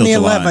actually until due on the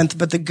July. 11th,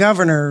 but the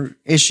governor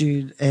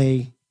issued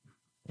a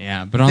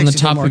but on the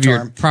top of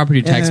your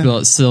property tax bill,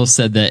 it still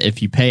said that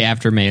if you pay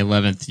after May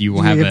 11th, you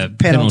will have a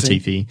penalty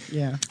fee.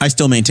 Yeah, I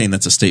still maintain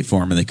that's a state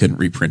form, and they couldn't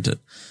reprint it.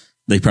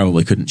 They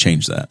probably couldn't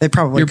change that. You're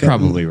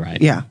probably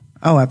right. Yeah.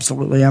 Oh,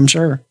 absolutely. I'm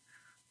sure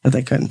that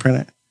they couldn't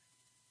print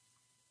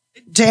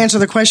it. To answer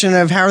the question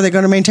of how are they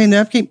going to maintain the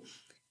upkeep,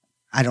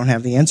 I don't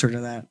have the answer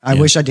to that. I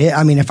wish I did.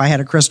 I mean, if I had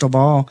a crystal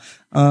ball,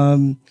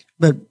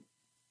 but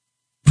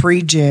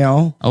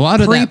pre-jail,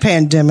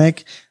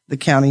 pre-pandemic, the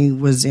county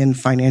was in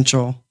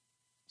financial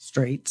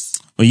straits.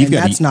 Well,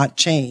 that's not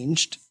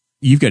changed.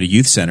 You've got a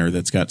youth center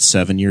that's got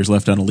 7 years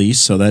left on a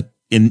lease, so that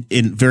in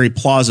very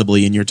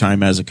plausibly in your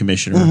time as a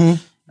commissioner,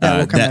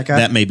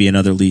 that may be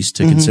another lease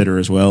to consider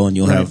as well, and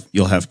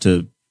you'll have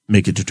to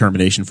make a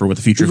determination for what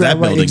the future of that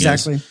building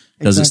is.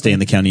 Does it stay in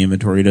the county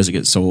inventory? Does it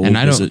get sold? And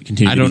I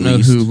don't know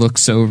leased? who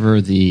looks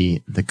over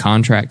the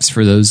contracts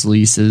for those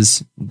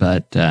leases,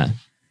 but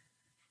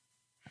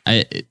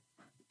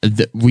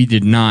we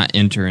did not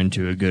enter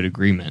into a good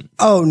agreement.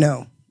 Oh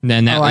no.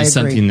 And that was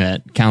something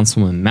that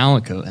Councilman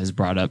Malico has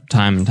brought up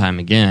time and time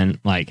again.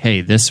 Like,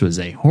 hey, this was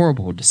a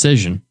horrible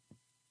decision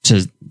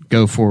to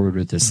go forward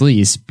with this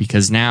lease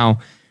because now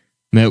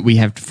we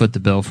have to foot the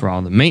bill for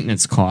all the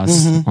maintenance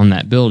costs on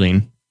that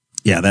building.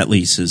 Yeah, that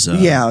lease is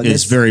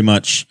very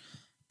much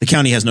the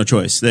county has no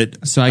choice.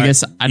 So I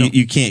guess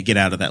you can't get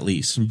out of that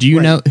lease. Do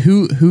you know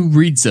who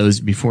reads those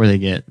before they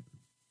get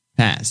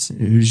passed?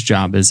 Whose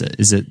job is it?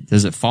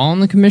 Does it fall on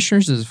the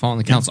commissioners? Does it fall on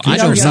the council? I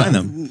don't sign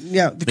them.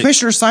 Yeah, the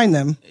commissioners sign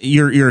them.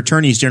 Your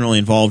attorney is generally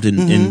involved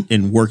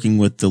in working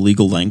with the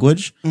legal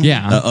language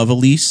of a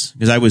lease,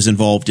 because I was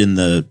involved in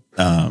the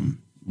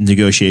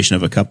negotiation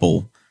of a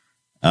couple.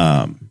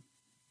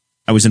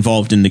 I was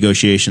involved in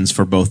negotiations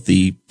for both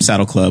the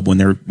Saddle Club when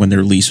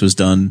their lease was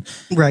done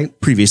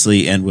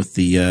previously, and with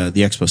the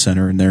Expo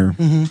Center and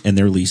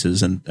their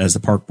leases, and as the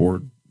park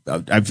board.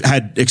 I've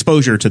had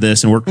exposure to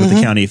this and worked with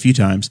the county a few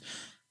times.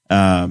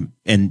 And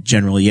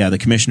generally, the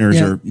commissioners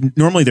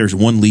normally there's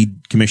one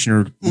lead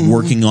commissioner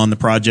working on the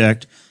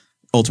project.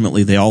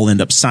 Ultimately, they all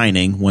end up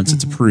signing once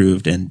it's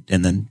approved, and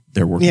then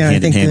they're working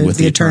hand in hand with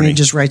the attorney.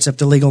 Just writes up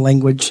the legal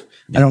language.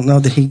 I don't know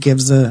that he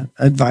gives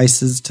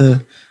advice as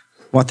to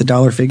what the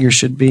dollar figure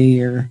should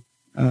be, or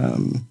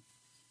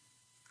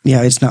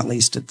it's not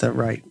leased at the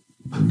right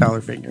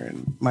dollar figure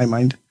in my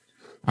mind.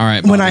 All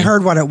right. Bobbi. When I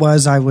heard what it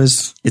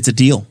was, it's a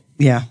deal.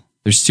 Yeah.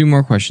 There's 2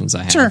 more questions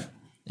I have. Sure.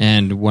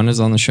 And one is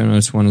on the show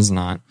notes, one is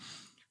not.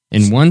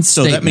 In one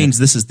statement. So that means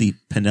this is the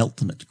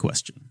penultimate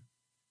question.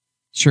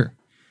 Sure.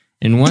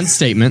 In one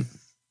statement,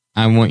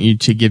 I want you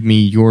to give me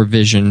your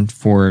vision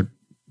for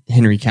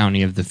Henry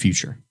County of the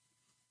future.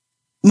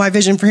 My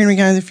vision for Henry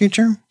County of the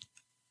future?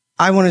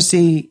 I want to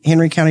see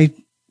Henry County,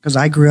 because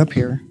I grew up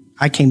here.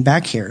 I came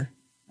back here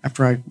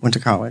after I went to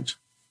college.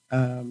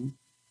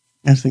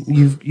 I think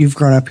you've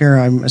grown up here.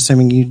 I'm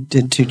assuming you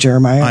did too,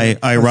 Jeremiah.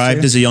 I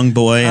arrived as a young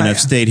boy, and I've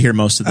stayed here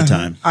most of the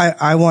time.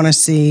 I want to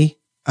see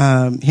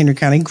Henry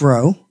County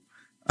grow,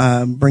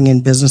 bring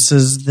in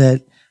businesses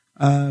that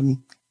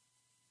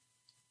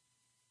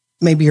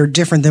maybe are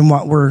different than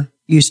what we're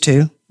used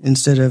to.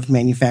 Instead of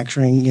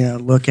manufacturing,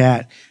 look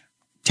at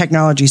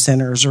technology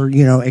centers, or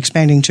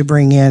expanding to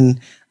bring in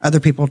other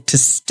people to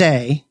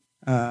stay.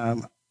 I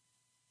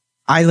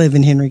live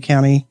in Henry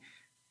County.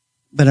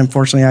 But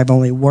unfortunately, I've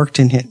only worked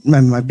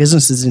my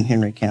business is in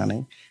Henry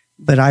County,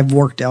 but I've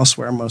worked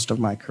elsewhere most of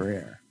my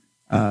career.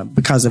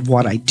 Because of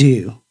what I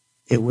do,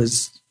 it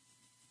was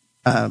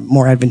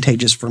more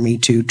advantageous for me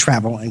to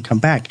travel and come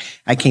back.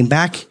 I came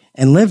back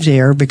and lived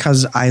here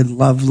because I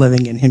love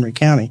living in Henry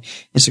County.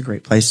 It's a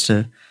great place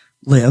to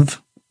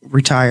live,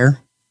 retire,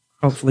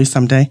 hopefully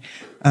someday,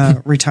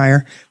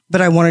 retire. But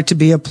I want it to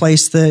be a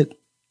place that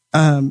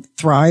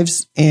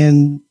thrives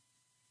and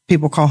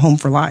people call home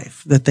for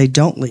life, that they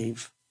don't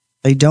leave.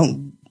 They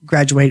don't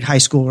graduate high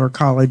school or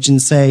college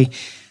and say,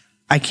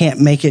 I can't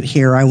make it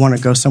here. I want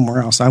to go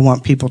somewhere else. I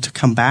want people to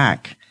come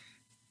back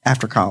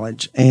after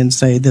college and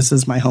say, this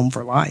is my home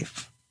for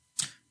life.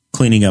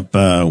 Cleaning up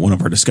one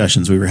of our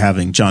discussions we were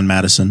having, John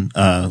Madison,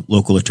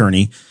 local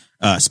attorney,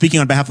 speaking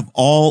on behalf of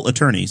all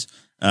attorneys,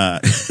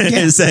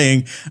 is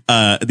saying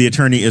the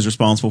attorney is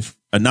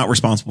not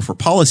responsible for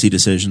policy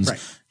decisions.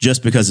 Right.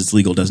 Just because it's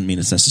legal doesn't mean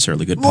it's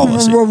necessarily good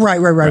policy.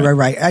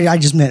 Right. I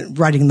just meant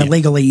writing the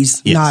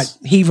legalese, Yes.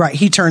 not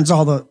he turns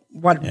all the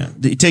what. Yeah.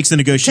 He takes the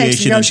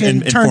negotiation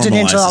and turns it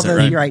into all formalizes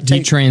the it, right?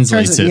 He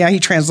translates it. Yeah, he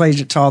translates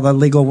it to all the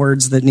legal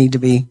words that need to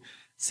be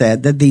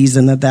said. The these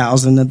and the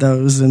thous and the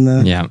those and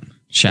the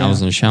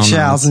shalls and shall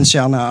shalls nots. and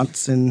shall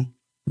nots and.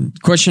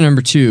 Question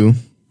number 2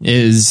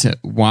 is,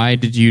 why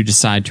did you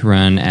decide to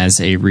run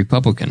as a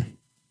Republican?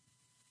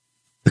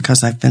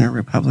 Because I've been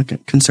a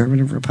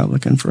conservative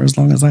Republican for as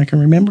long as I can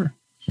remember.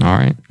 All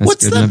right.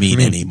 What's that mean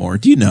anymore?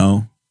 Do you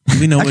know? Do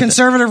we know A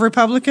conservative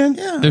Republican?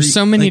 Yeah. There's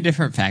so many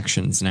different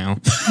factions now.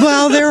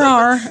 Well, there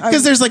are.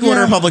 Because there's like what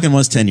a Republican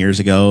was 10 years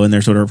ago, and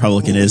there's what a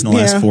Republican is in the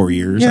last 4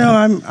 years. You know,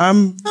 I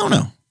I'm don't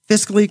know.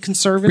 fiscally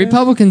conservative.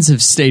 Republicans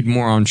have stayed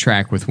more on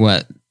track with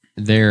what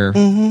their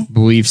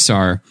beliefs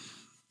are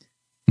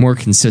more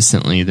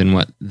consistently than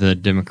what the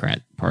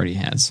Democrat Party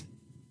has.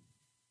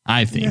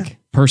 I think,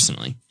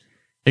 personally.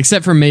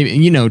 Except for maybe,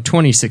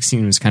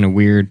 2016 was kind of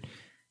weird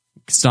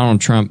because Donald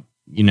Trump,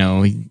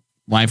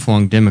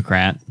 lifelong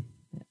Democrat,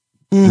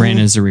 ran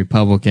as a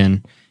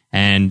Republican,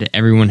 and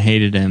everyone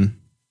hated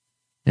him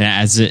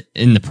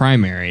in the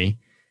primary.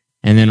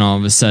 And then all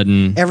of a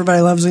sudden,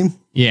 everybody loves him.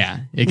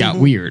 Yeah, it got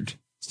weird.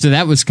 So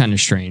that was kind of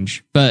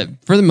strange. But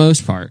for the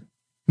most part,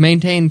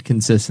 maintained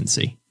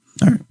consistency.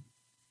 All right.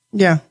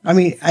 Yeah. I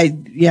mean,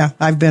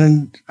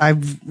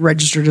 I've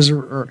registered as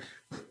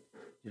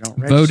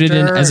Voted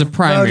in as a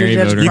primary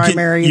voter.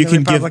 You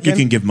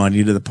can give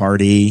money to the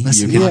party.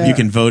 You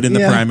can vote in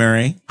the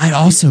primary. I'd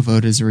also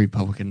vote as a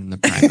Republican in the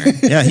primary.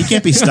 Yeah, he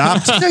can't be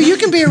stopped. So you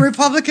can be a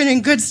Republican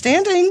in good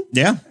standing.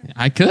 Yeah,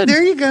 I could.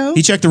 There you go.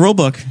 He checked the rule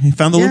book. He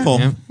found the loophole.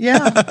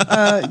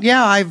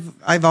 Yeah.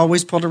 I've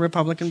always pulled a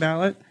Republican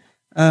ballot.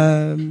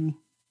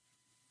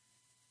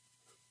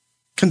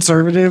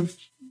 Conservative,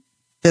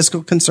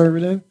 fiscal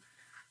conservative,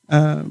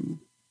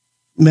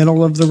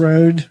 middle of the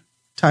road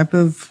type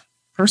of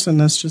person.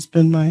 That's just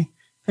been my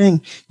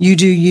thing. You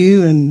do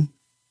you, and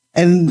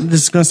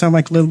this is going to sound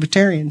like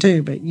libertarian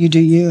too, but you do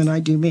you and I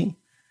do me.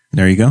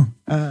 There you go.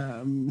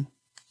 All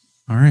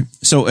right.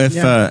 So if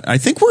I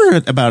think we're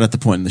about at the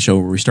point in the show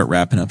where we start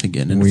wrapping up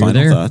again and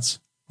final thoughts.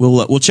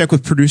 We'll check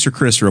with producer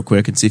Chris real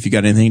quick and see if you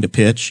got anything to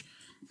pitch,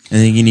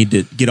 anything you need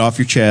to get off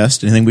your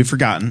chest, anything we've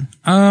forgotten.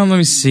 Let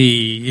me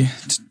see.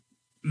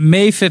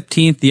 May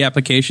 15th, the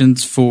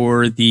applications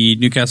for the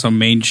Newcastle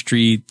Main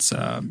Street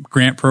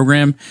grant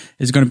program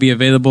is going to be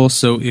available.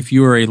 So if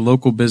you are a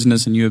local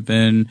business and you have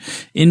been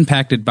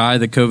impacted by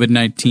the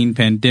COVID-19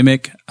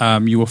 pandemic,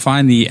 you will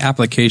find the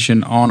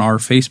application on our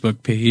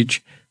Facebook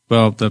page.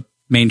 Well, the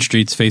Main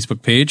Street's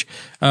Facebook page.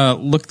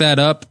 Look that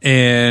up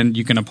and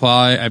you can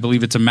apply. I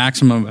believe it's a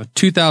maximum of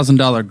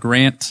 $2,000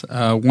 grant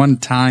one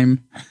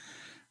time.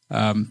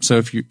 So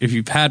if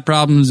you've had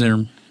problems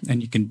and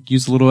you can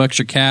use a little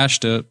extra cash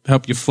to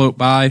help you float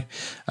by,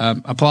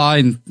 apply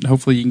and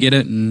hopefully you can get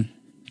it and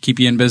keep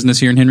you in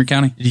business here in Henry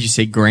County. Did you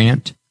say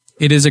grant?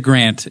 It is a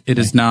grant. It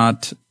is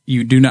not,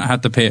 you do not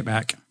have to pay it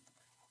back.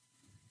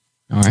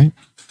 All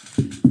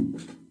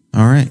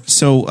right.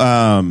 So,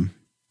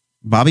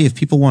 Bobbi, if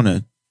people want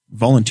to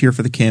volunteer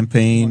for the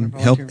campaign,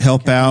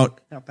 help out.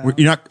 Are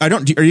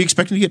you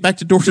expecting to get back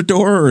to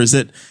door, or is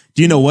it,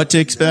 do you know what to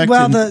expect?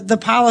 Well, the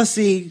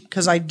policy,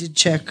 because I did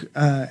check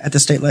at the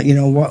state,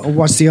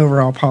 what's the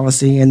overall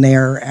policy, and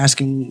they're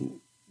asking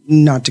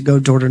not to go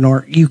door to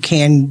door. You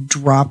can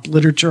drop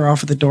literature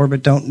off at the door,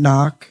 but don't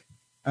knock.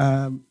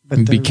 But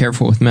be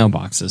careful with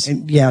mailboxes.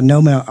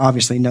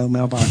 Obviously no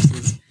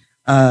mailboxes.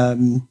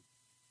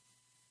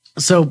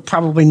 So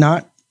probably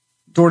not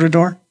door to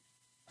door.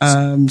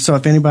 So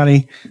if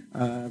anybody,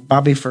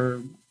 Bobbi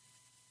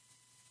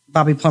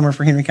Plummer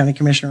for Henry County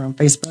Commissioner on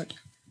Facebook.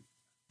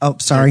 Oh,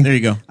 sorry. There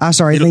you go.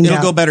 Sorry.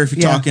 It'll go better if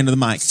you talk into the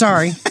mic.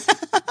 Sorry.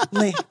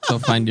 They'll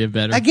find you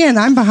better. Again,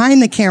 I'm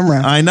behind the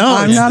camera. I know.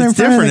 I'm not in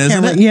front of the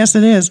camera. Yes,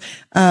 it is.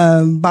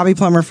 Bobbi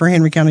Plummer for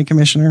Henry County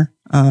Commissioner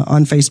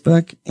on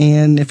Facebook.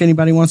 And if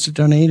anybody wants to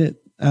donate it,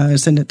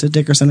 send it to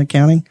Dickerson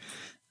Accounting,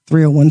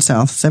 301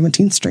 South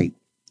 17th Street,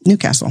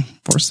 Newcastle,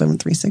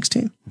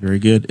 47362. Very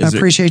good. I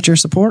appreciate your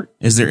support.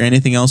 Is there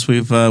anything else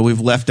we've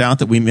left out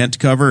that we meant to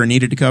cover or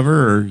needed to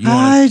cover? Or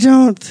I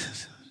don't.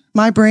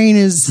 My brain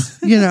is,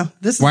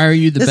 this. Why are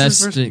you the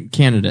best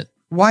candidate?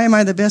 Why am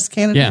I the best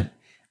candidate? Yeah.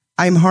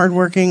 I'm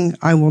hardworking.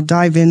 I will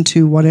dive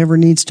into whatever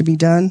needs to be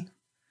done.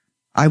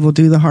 I will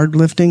do the hard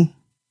lifting,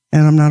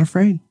 and I'm not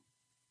afraid.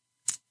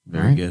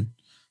 Very good.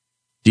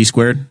 D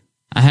squared.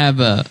 I have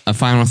a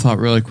final thought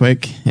really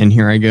quick, and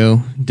here I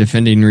go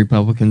defending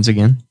Republicans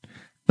again.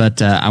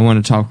 But I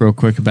want to talk real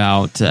quick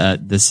about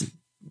this.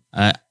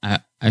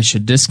 I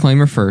should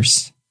disclaimer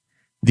first.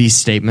 These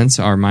statements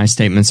are my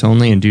statements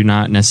only and do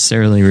not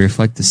necessarily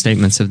reflect the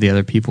statements of the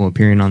other people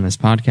appearing on this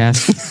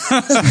podcast.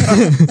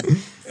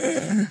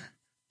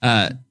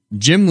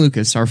 Jim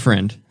Lucas, our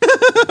friend,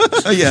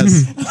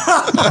 Yes.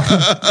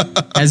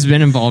 has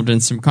been involved in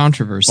some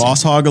controversy.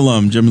 Boss Hog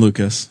alum, Jim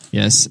Lucas.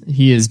 Yes,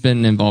 he has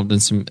been involved in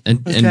some.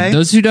 And Okay.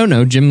 those who don't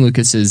know, Jim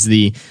Lucas is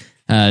the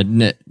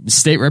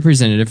state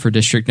representative for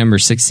District Number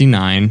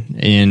 69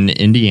 in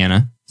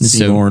Indiana.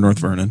 Seymour, North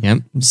Vernon. Yep,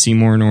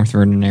 Seymour, North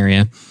Vernon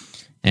area.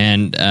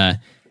 And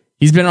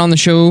he's been on the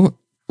show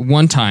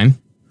one time.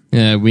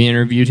 We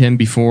interviewed him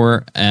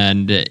before,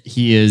 and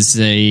he is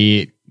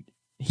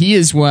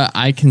what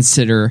I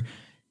consider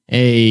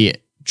a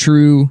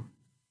true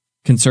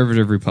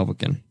conservative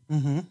Republican.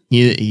 Mm-hmm.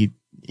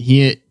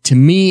 He to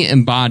me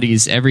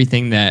embodies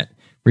everything that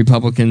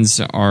Republicans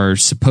are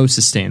supposed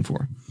to stand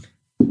for.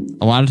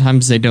 A lot of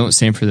times they don't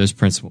stand for those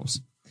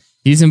principles.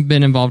 He's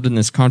been involved in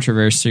this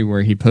controversy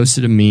where he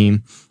posted a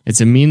meme.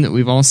 It's a meme that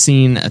we've all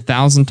seen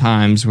 1,000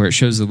 times where it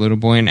shows a little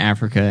boy in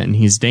Africa and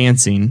he's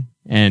dancing.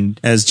 And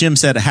as Jim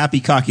said, a happy,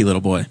 cocky little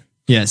boy.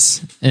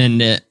 Yes.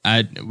 And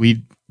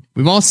we've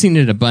all seen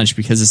it a bunch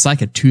because it's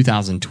like a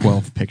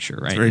 2012 picture,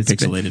 right? It's very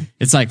pixelated.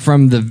 It's like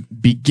from the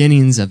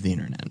beginnings of the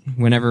internet.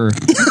 Whenever,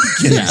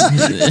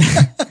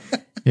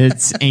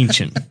 it's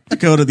ancient.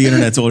 Go to the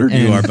internet's older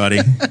than you are, buddy.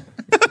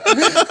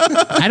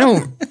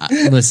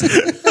 Listen,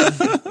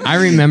 I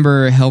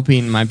remember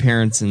helping my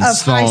parents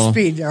install high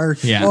speed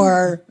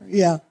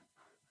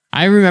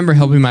I remember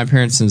helping my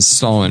parents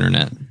install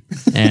internet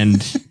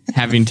and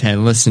having to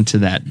listen to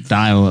that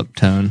dial-up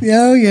tone.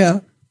 Oh, yeah.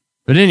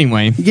 But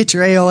anyway, You get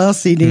your AOL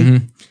CD.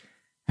 Mm-hmm.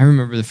 I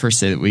remember the first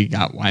day that we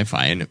got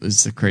Wi-Fi, and it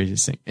was the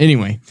craziest thing.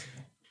 Anyway,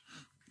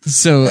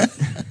 so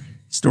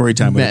story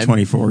time with a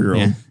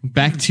 24-year-old. yeah,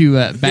 back to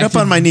Get up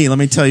on my knee. Let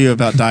me tell you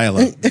about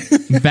dial-up.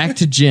 back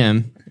to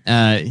Jim.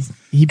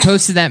 He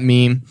posted that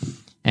meme,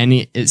 and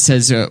it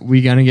says,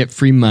 "We're gonna get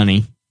free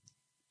money,"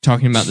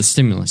 talking about the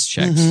stimulus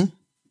checks,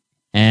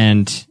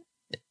 and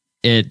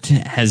it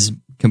has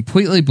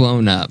completely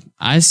blown up.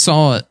 I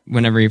saw it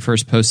whenever he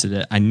first posted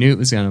it. I knew it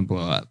was going to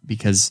blow up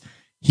because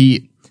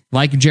he,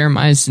 like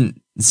Jeremiah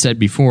said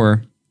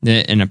before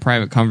in a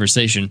private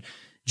conversation,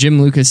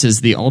 Jim Lucas is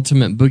the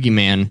ultimate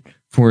boogeyman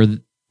for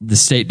the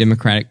state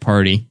Democratic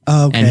Party,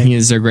 and he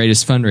is their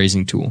greatest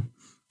fundraising tool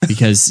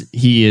because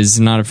he is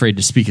not afraid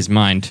to speak his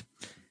mind,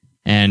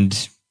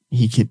 and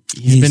he's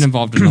been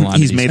involved in a lot.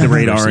 He's of these made the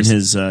radar, and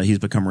controversies. he's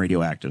become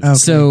radioactive. Okay.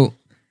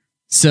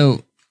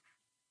 So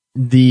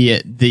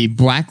the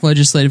Black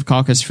Legislative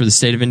Caucus for the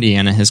state of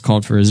Indiana has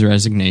called for his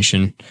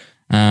resignation.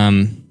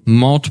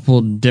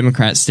 Multiple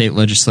Democrat state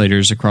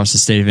legislators across the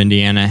state of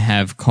Indiana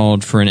have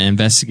called for an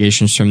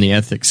investigation from the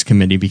Ethics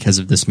Committee because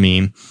of this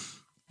meme.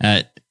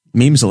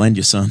 Memes will end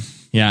you, son.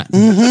 Yeah.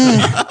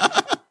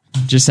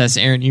 Just as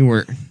Aaron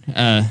Ewert.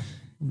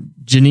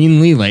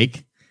 Janine Lee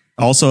Lake,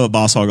 Also a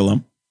Boss Hog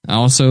alum.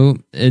 also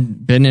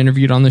been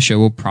interviewed on the show,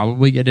 will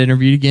probably get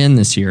interviewed again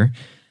this year.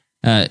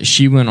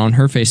 She went on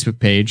her Facebook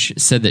page,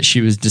 said that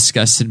she was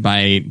disgusted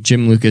by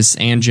Jim Lucas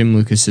and Jim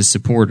Lucas's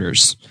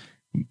supporters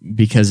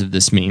because of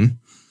this meme.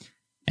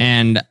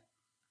 And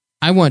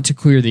I want to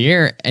clear the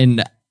air,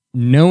 and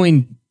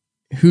knowing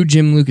who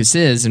Jim Lucas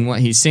is and what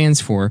he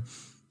stands for,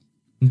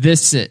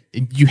 this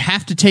you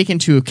have to take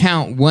into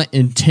account what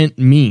intent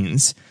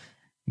means,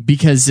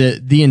 because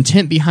the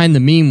intent behind the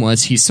meme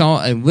was he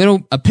saw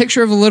a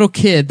picture of a little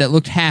kid that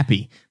looked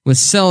happy, was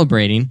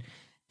celebrating,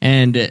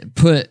 and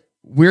put,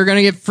 "We're going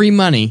to get free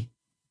money"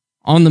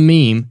 on the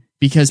meme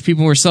because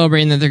people were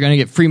celebrating that they're going to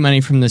get free money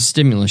from the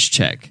stimulus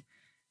check.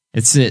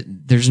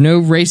 There's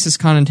no racist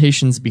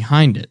connotations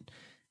behind it.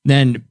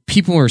 Then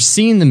people are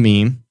seeing the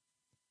meme,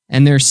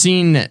 and they're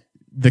seeing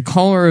the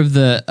color of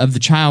the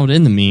child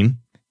in the meme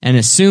and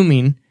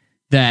assuming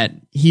that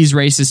he's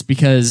racist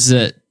because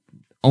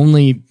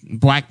only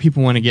black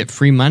people want to get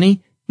free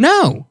money.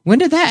 No, when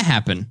did that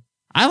happen?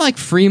 I like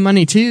free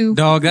money too.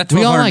 Dog, that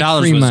We all like $1,200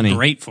 free was money.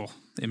 grateful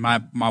in my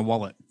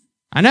wallet.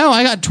 I know.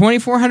 I got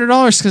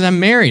 $2,400 because I'm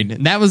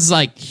married. That was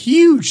like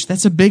huge.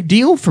 That's a big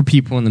deal for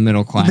people in the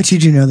middle class. But you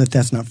do know that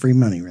that's not free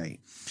money, right?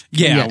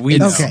 Yeah, we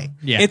it's- know. Okay.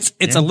 Yeah.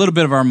 It's a little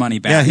bit of our money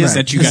back his,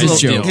 that you his guys little,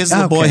 steal. his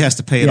little boy Okay. has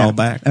to pay it Yeah. all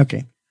back.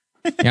 Okay.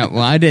 Yeah,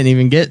 well, I didn't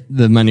even get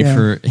the money Yeah.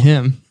 for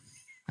him.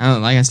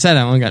 Like I said,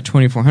 I only got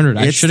 $2,400.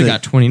 I It's should have the-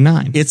 got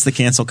 29. It's the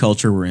cancel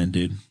culture we're in,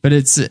 dude. But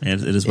it's And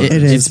it is what It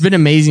it is. It's been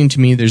amazing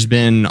to me. There's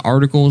been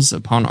articles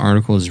upon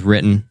articles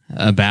written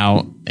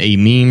about a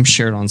meme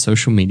shared on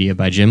social media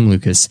by Jim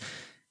Lucas,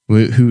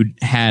 who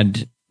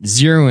had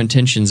zero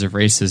intentions of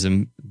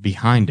racism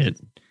behind it,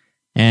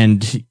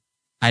 and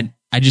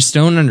I just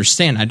don't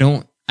understand. I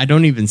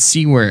don't even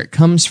see where it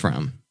comes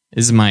from.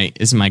 Is my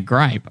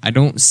gripe? I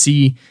don't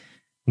see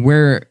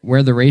where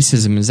the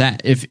racism is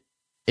at.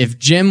 If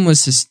Jim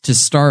was to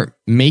start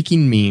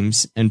making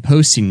memes and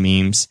posting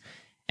memes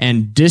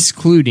and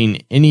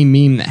discluding any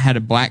meme that had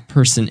a black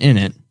person in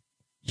it,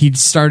 he'd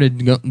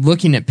started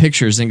looking at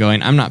pictures and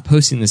going, "I'm not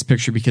posting this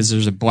picture because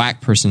there's a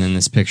black person in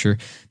this picture."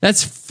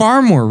 That's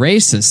far more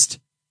racist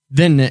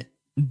than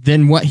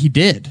what he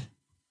did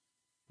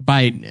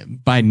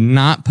by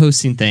not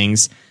posting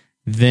things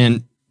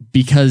than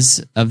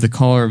because of the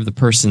color of the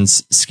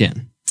person's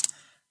skin.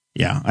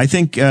 Yeah, I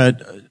think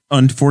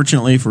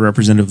unfortunately for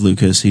Representative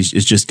Lucas, he's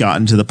just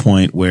gotten to the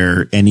point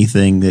where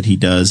anything that he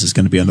does is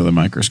going to be under the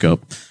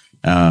microscope.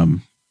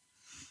 And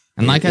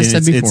like I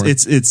said before,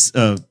 it's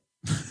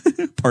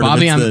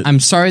Bobbi, I'm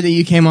sorry that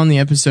you came on the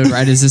episode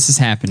right as this is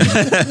happening.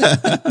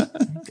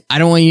 I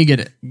don't want you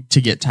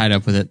to get tied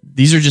up with it.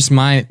 These are just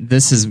my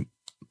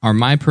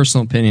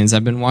personal opinions.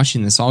 I've been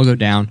watching this all go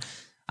down.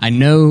 I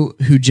know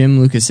who Jim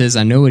Lucas is.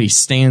 I know what he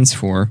stands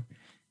for,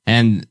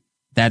 and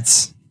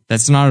that's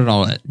not at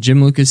all it.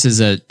 Jim Lucas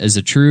is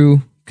a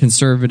true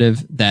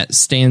conservative that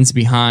stands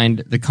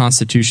behind the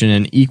Constitution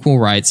and equal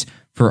rights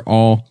for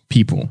all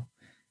people.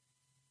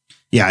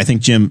 Yeah, I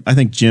think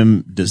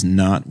Jim does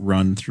not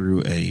run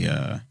through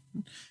a.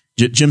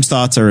 Jim's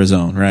thoughts are his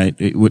own, right?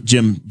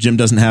 Jim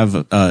doesn't have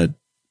a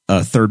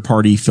third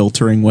party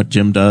filtering what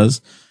Jim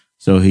does,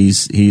 so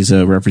he's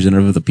a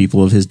representative of the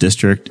people of his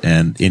district,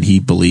 and he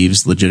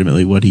believes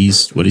legitimately what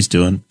he's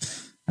doing.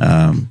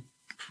 But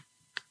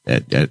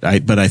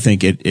I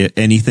think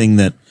anything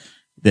that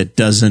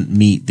doesn't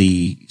meet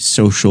the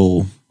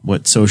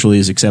what socially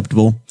is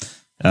acceptable,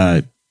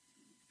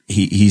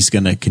 he's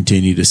going to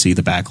continue to see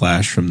the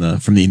backlash from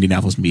the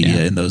Indianapolis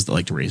media and those that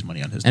like to raise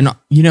money on his. And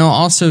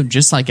also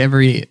just like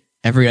every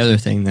other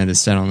thing that is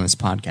said on this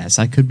podcast,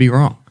 I could be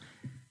wrong.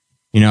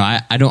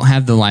 I don't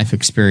have the life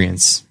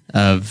experience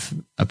of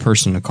a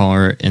person of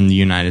color in the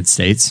United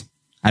States.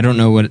 I don't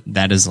know what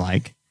that is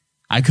like.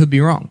 I could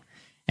be wrong.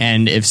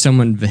 And if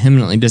someone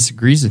vehemently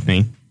disagrees with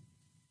me,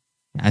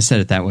 I said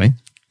it that way.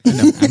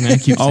 I'm going to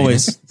keep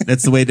always. saying it.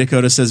 That's the way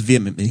Dakota says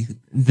vehemently.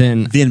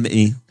 Then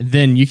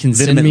you can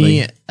send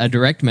me a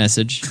direct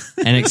message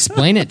and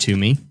explain it to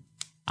me.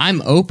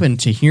 I'm open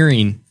to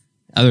hearing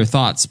other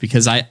thoughts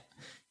because I'm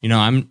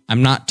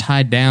not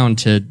tied down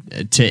to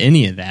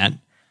any of that.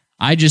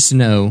 I just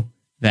know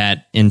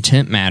that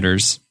intent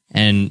matters,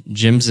 and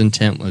Jim's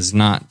intent was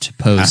not to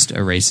post a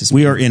racist.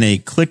 We are in a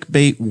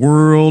clickbait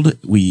world.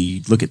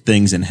 We look at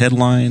things in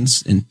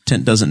headlines.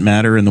 Intent doesn't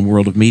matter in the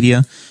world of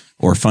media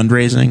or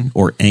fundraising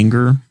or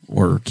anger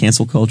or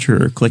cancel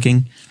culture or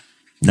clicking.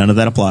 None of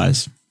that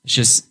applies.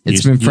 It's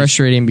been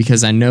frustrating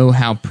because I know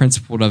how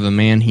principled of a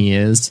man he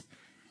is,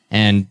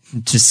 and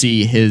to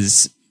see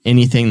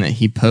anything that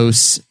he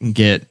posts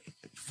get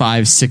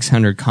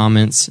 500-600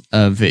 comments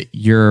of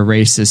you're a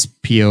racist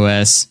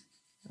POS,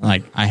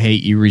 like I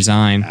hate you,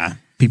 resign.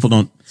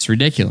 It's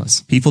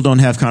ridiculous. People don't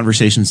have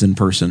conversations in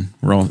person.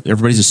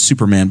 Everybody's a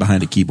Superman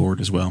behind a keyboard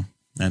as well.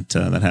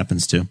 That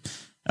happens too.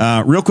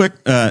 Real quick,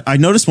 I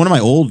noticed one of my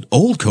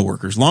old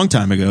coworkers, long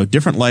time ago,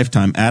 different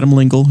lifetime, Adam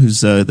Lingle,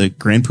 who's the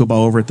Grand Poobah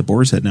over at the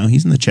Boar's Head now.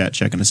 He's in the chat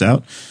checking us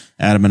out.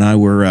 Adam and I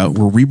were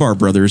Rebar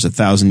brothers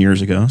 1,000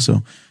 years ago.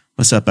 So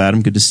what's up,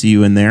 Adam? Good to see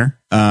you in there.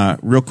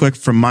 Real quick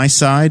from my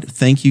side,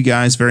 thank you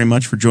guys very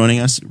much for joining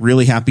us.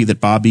 Really happy that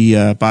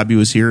Bobbi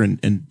was here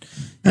and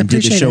did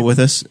the show with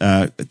us.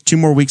 2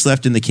 more weeks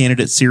left in the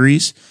candidate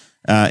series.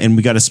 And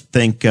we got to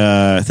thank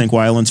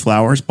Wyland's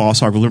Flowers.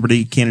 Boss Hog of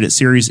Liberty Candidate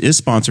Series is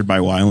sponsored by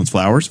Wyland's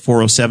Flowers,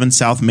 407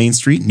 South Main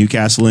Street,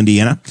 Newcastle,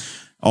 Indiana.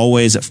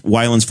 Always at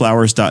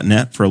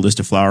wylandsflowers.net for a list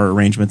of flower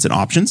arrangements and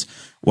options.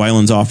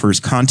 Wyland's offers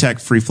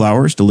contact-free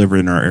flowers delivered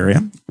in our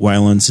area.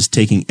 Wyland's is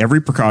taking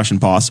every precaution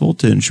possible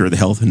to ensure the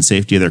health and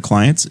safety of their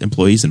clients,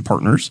 employees, and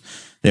partners.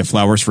 They have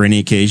flowers for any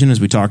occasion, as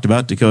we talked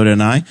about, Dakota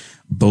and I.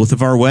 Both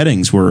of our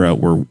weddings were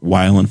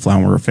Wyland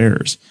flower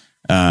affairs.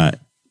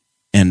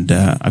 And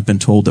I've been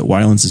told that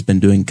Wyland's has been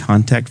doing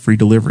contact-free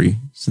delivery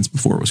since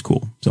before it was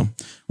cool. So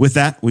with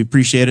that, we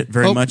appreciate it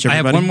very much,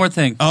 everybody. I have one more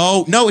thing.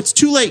 Oh, no, it's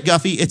too late,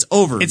 Guffey. It's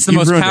over. It's the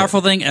most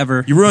powerful thing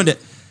ever. You ruined it.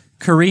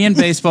 Korean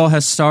baseball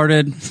has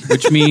started,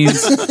 which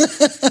means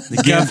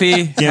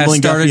Guffey has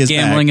started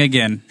gambling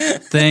again.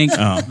 Thank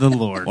the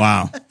Lord.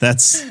 Wow.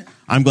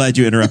 I'm glad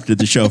you interrupted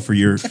the show for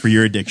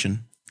your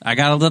addiction. I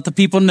got to let the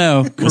people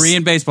know.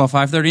 Korean baseball,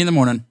 5:30 in the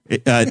morning.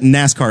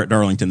 NASCAR at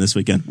Darlington this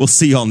weekend. We'll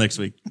see y'all next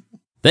week.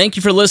 Thank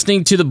you for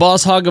listening to the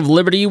Boss Hog of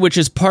Liberty, which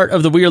is part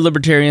of the We Are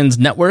Libertarians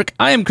Network.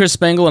 I am Chris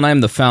Spangle, and I am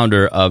the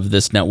founder of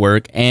this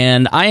network,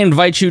 and I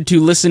invite you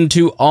to listen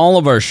to all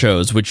of our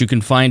shows, which you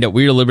can find at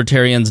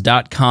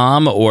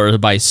WeAreLibertarians.com or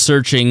by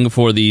searching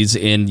for these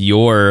in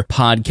your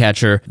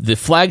podcatcher. The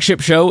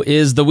flagship show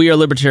is the We Are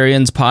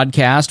Libertarians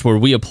podcast, where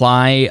we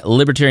apply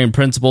libertarian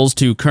principles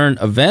to current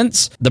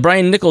events. The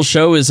Brian Nichols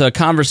Show is a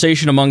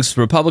conversation amongst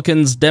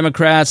Republicans,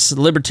 Democrats,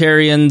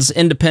 Libertarians,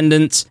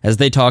 Independents, as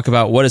they talk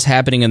about what is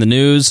happening in the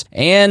news.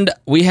 And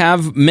we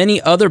have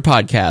many other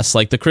podcasts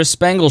like The Chris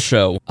Spangle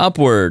Show,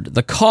 Upward,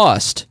 The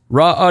Cost,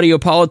 Raw Audio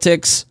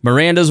Politics,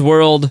 Miranda's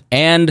World,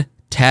 and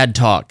Tad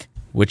Talk,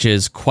 which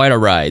is quite a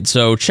ride.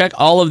 So check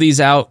all of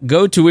these out.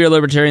 Go to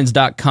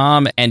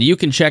WeAreLibertarians.com and you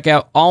can check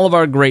out all of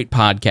our great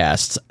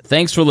podcasts.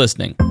 Thanks for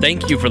listening.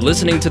 Thank you for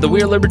listening to the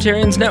We Are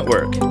Libertarians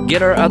Network.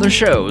 Get our other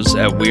shows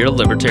at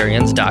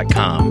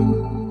WeAreLibertarians.com.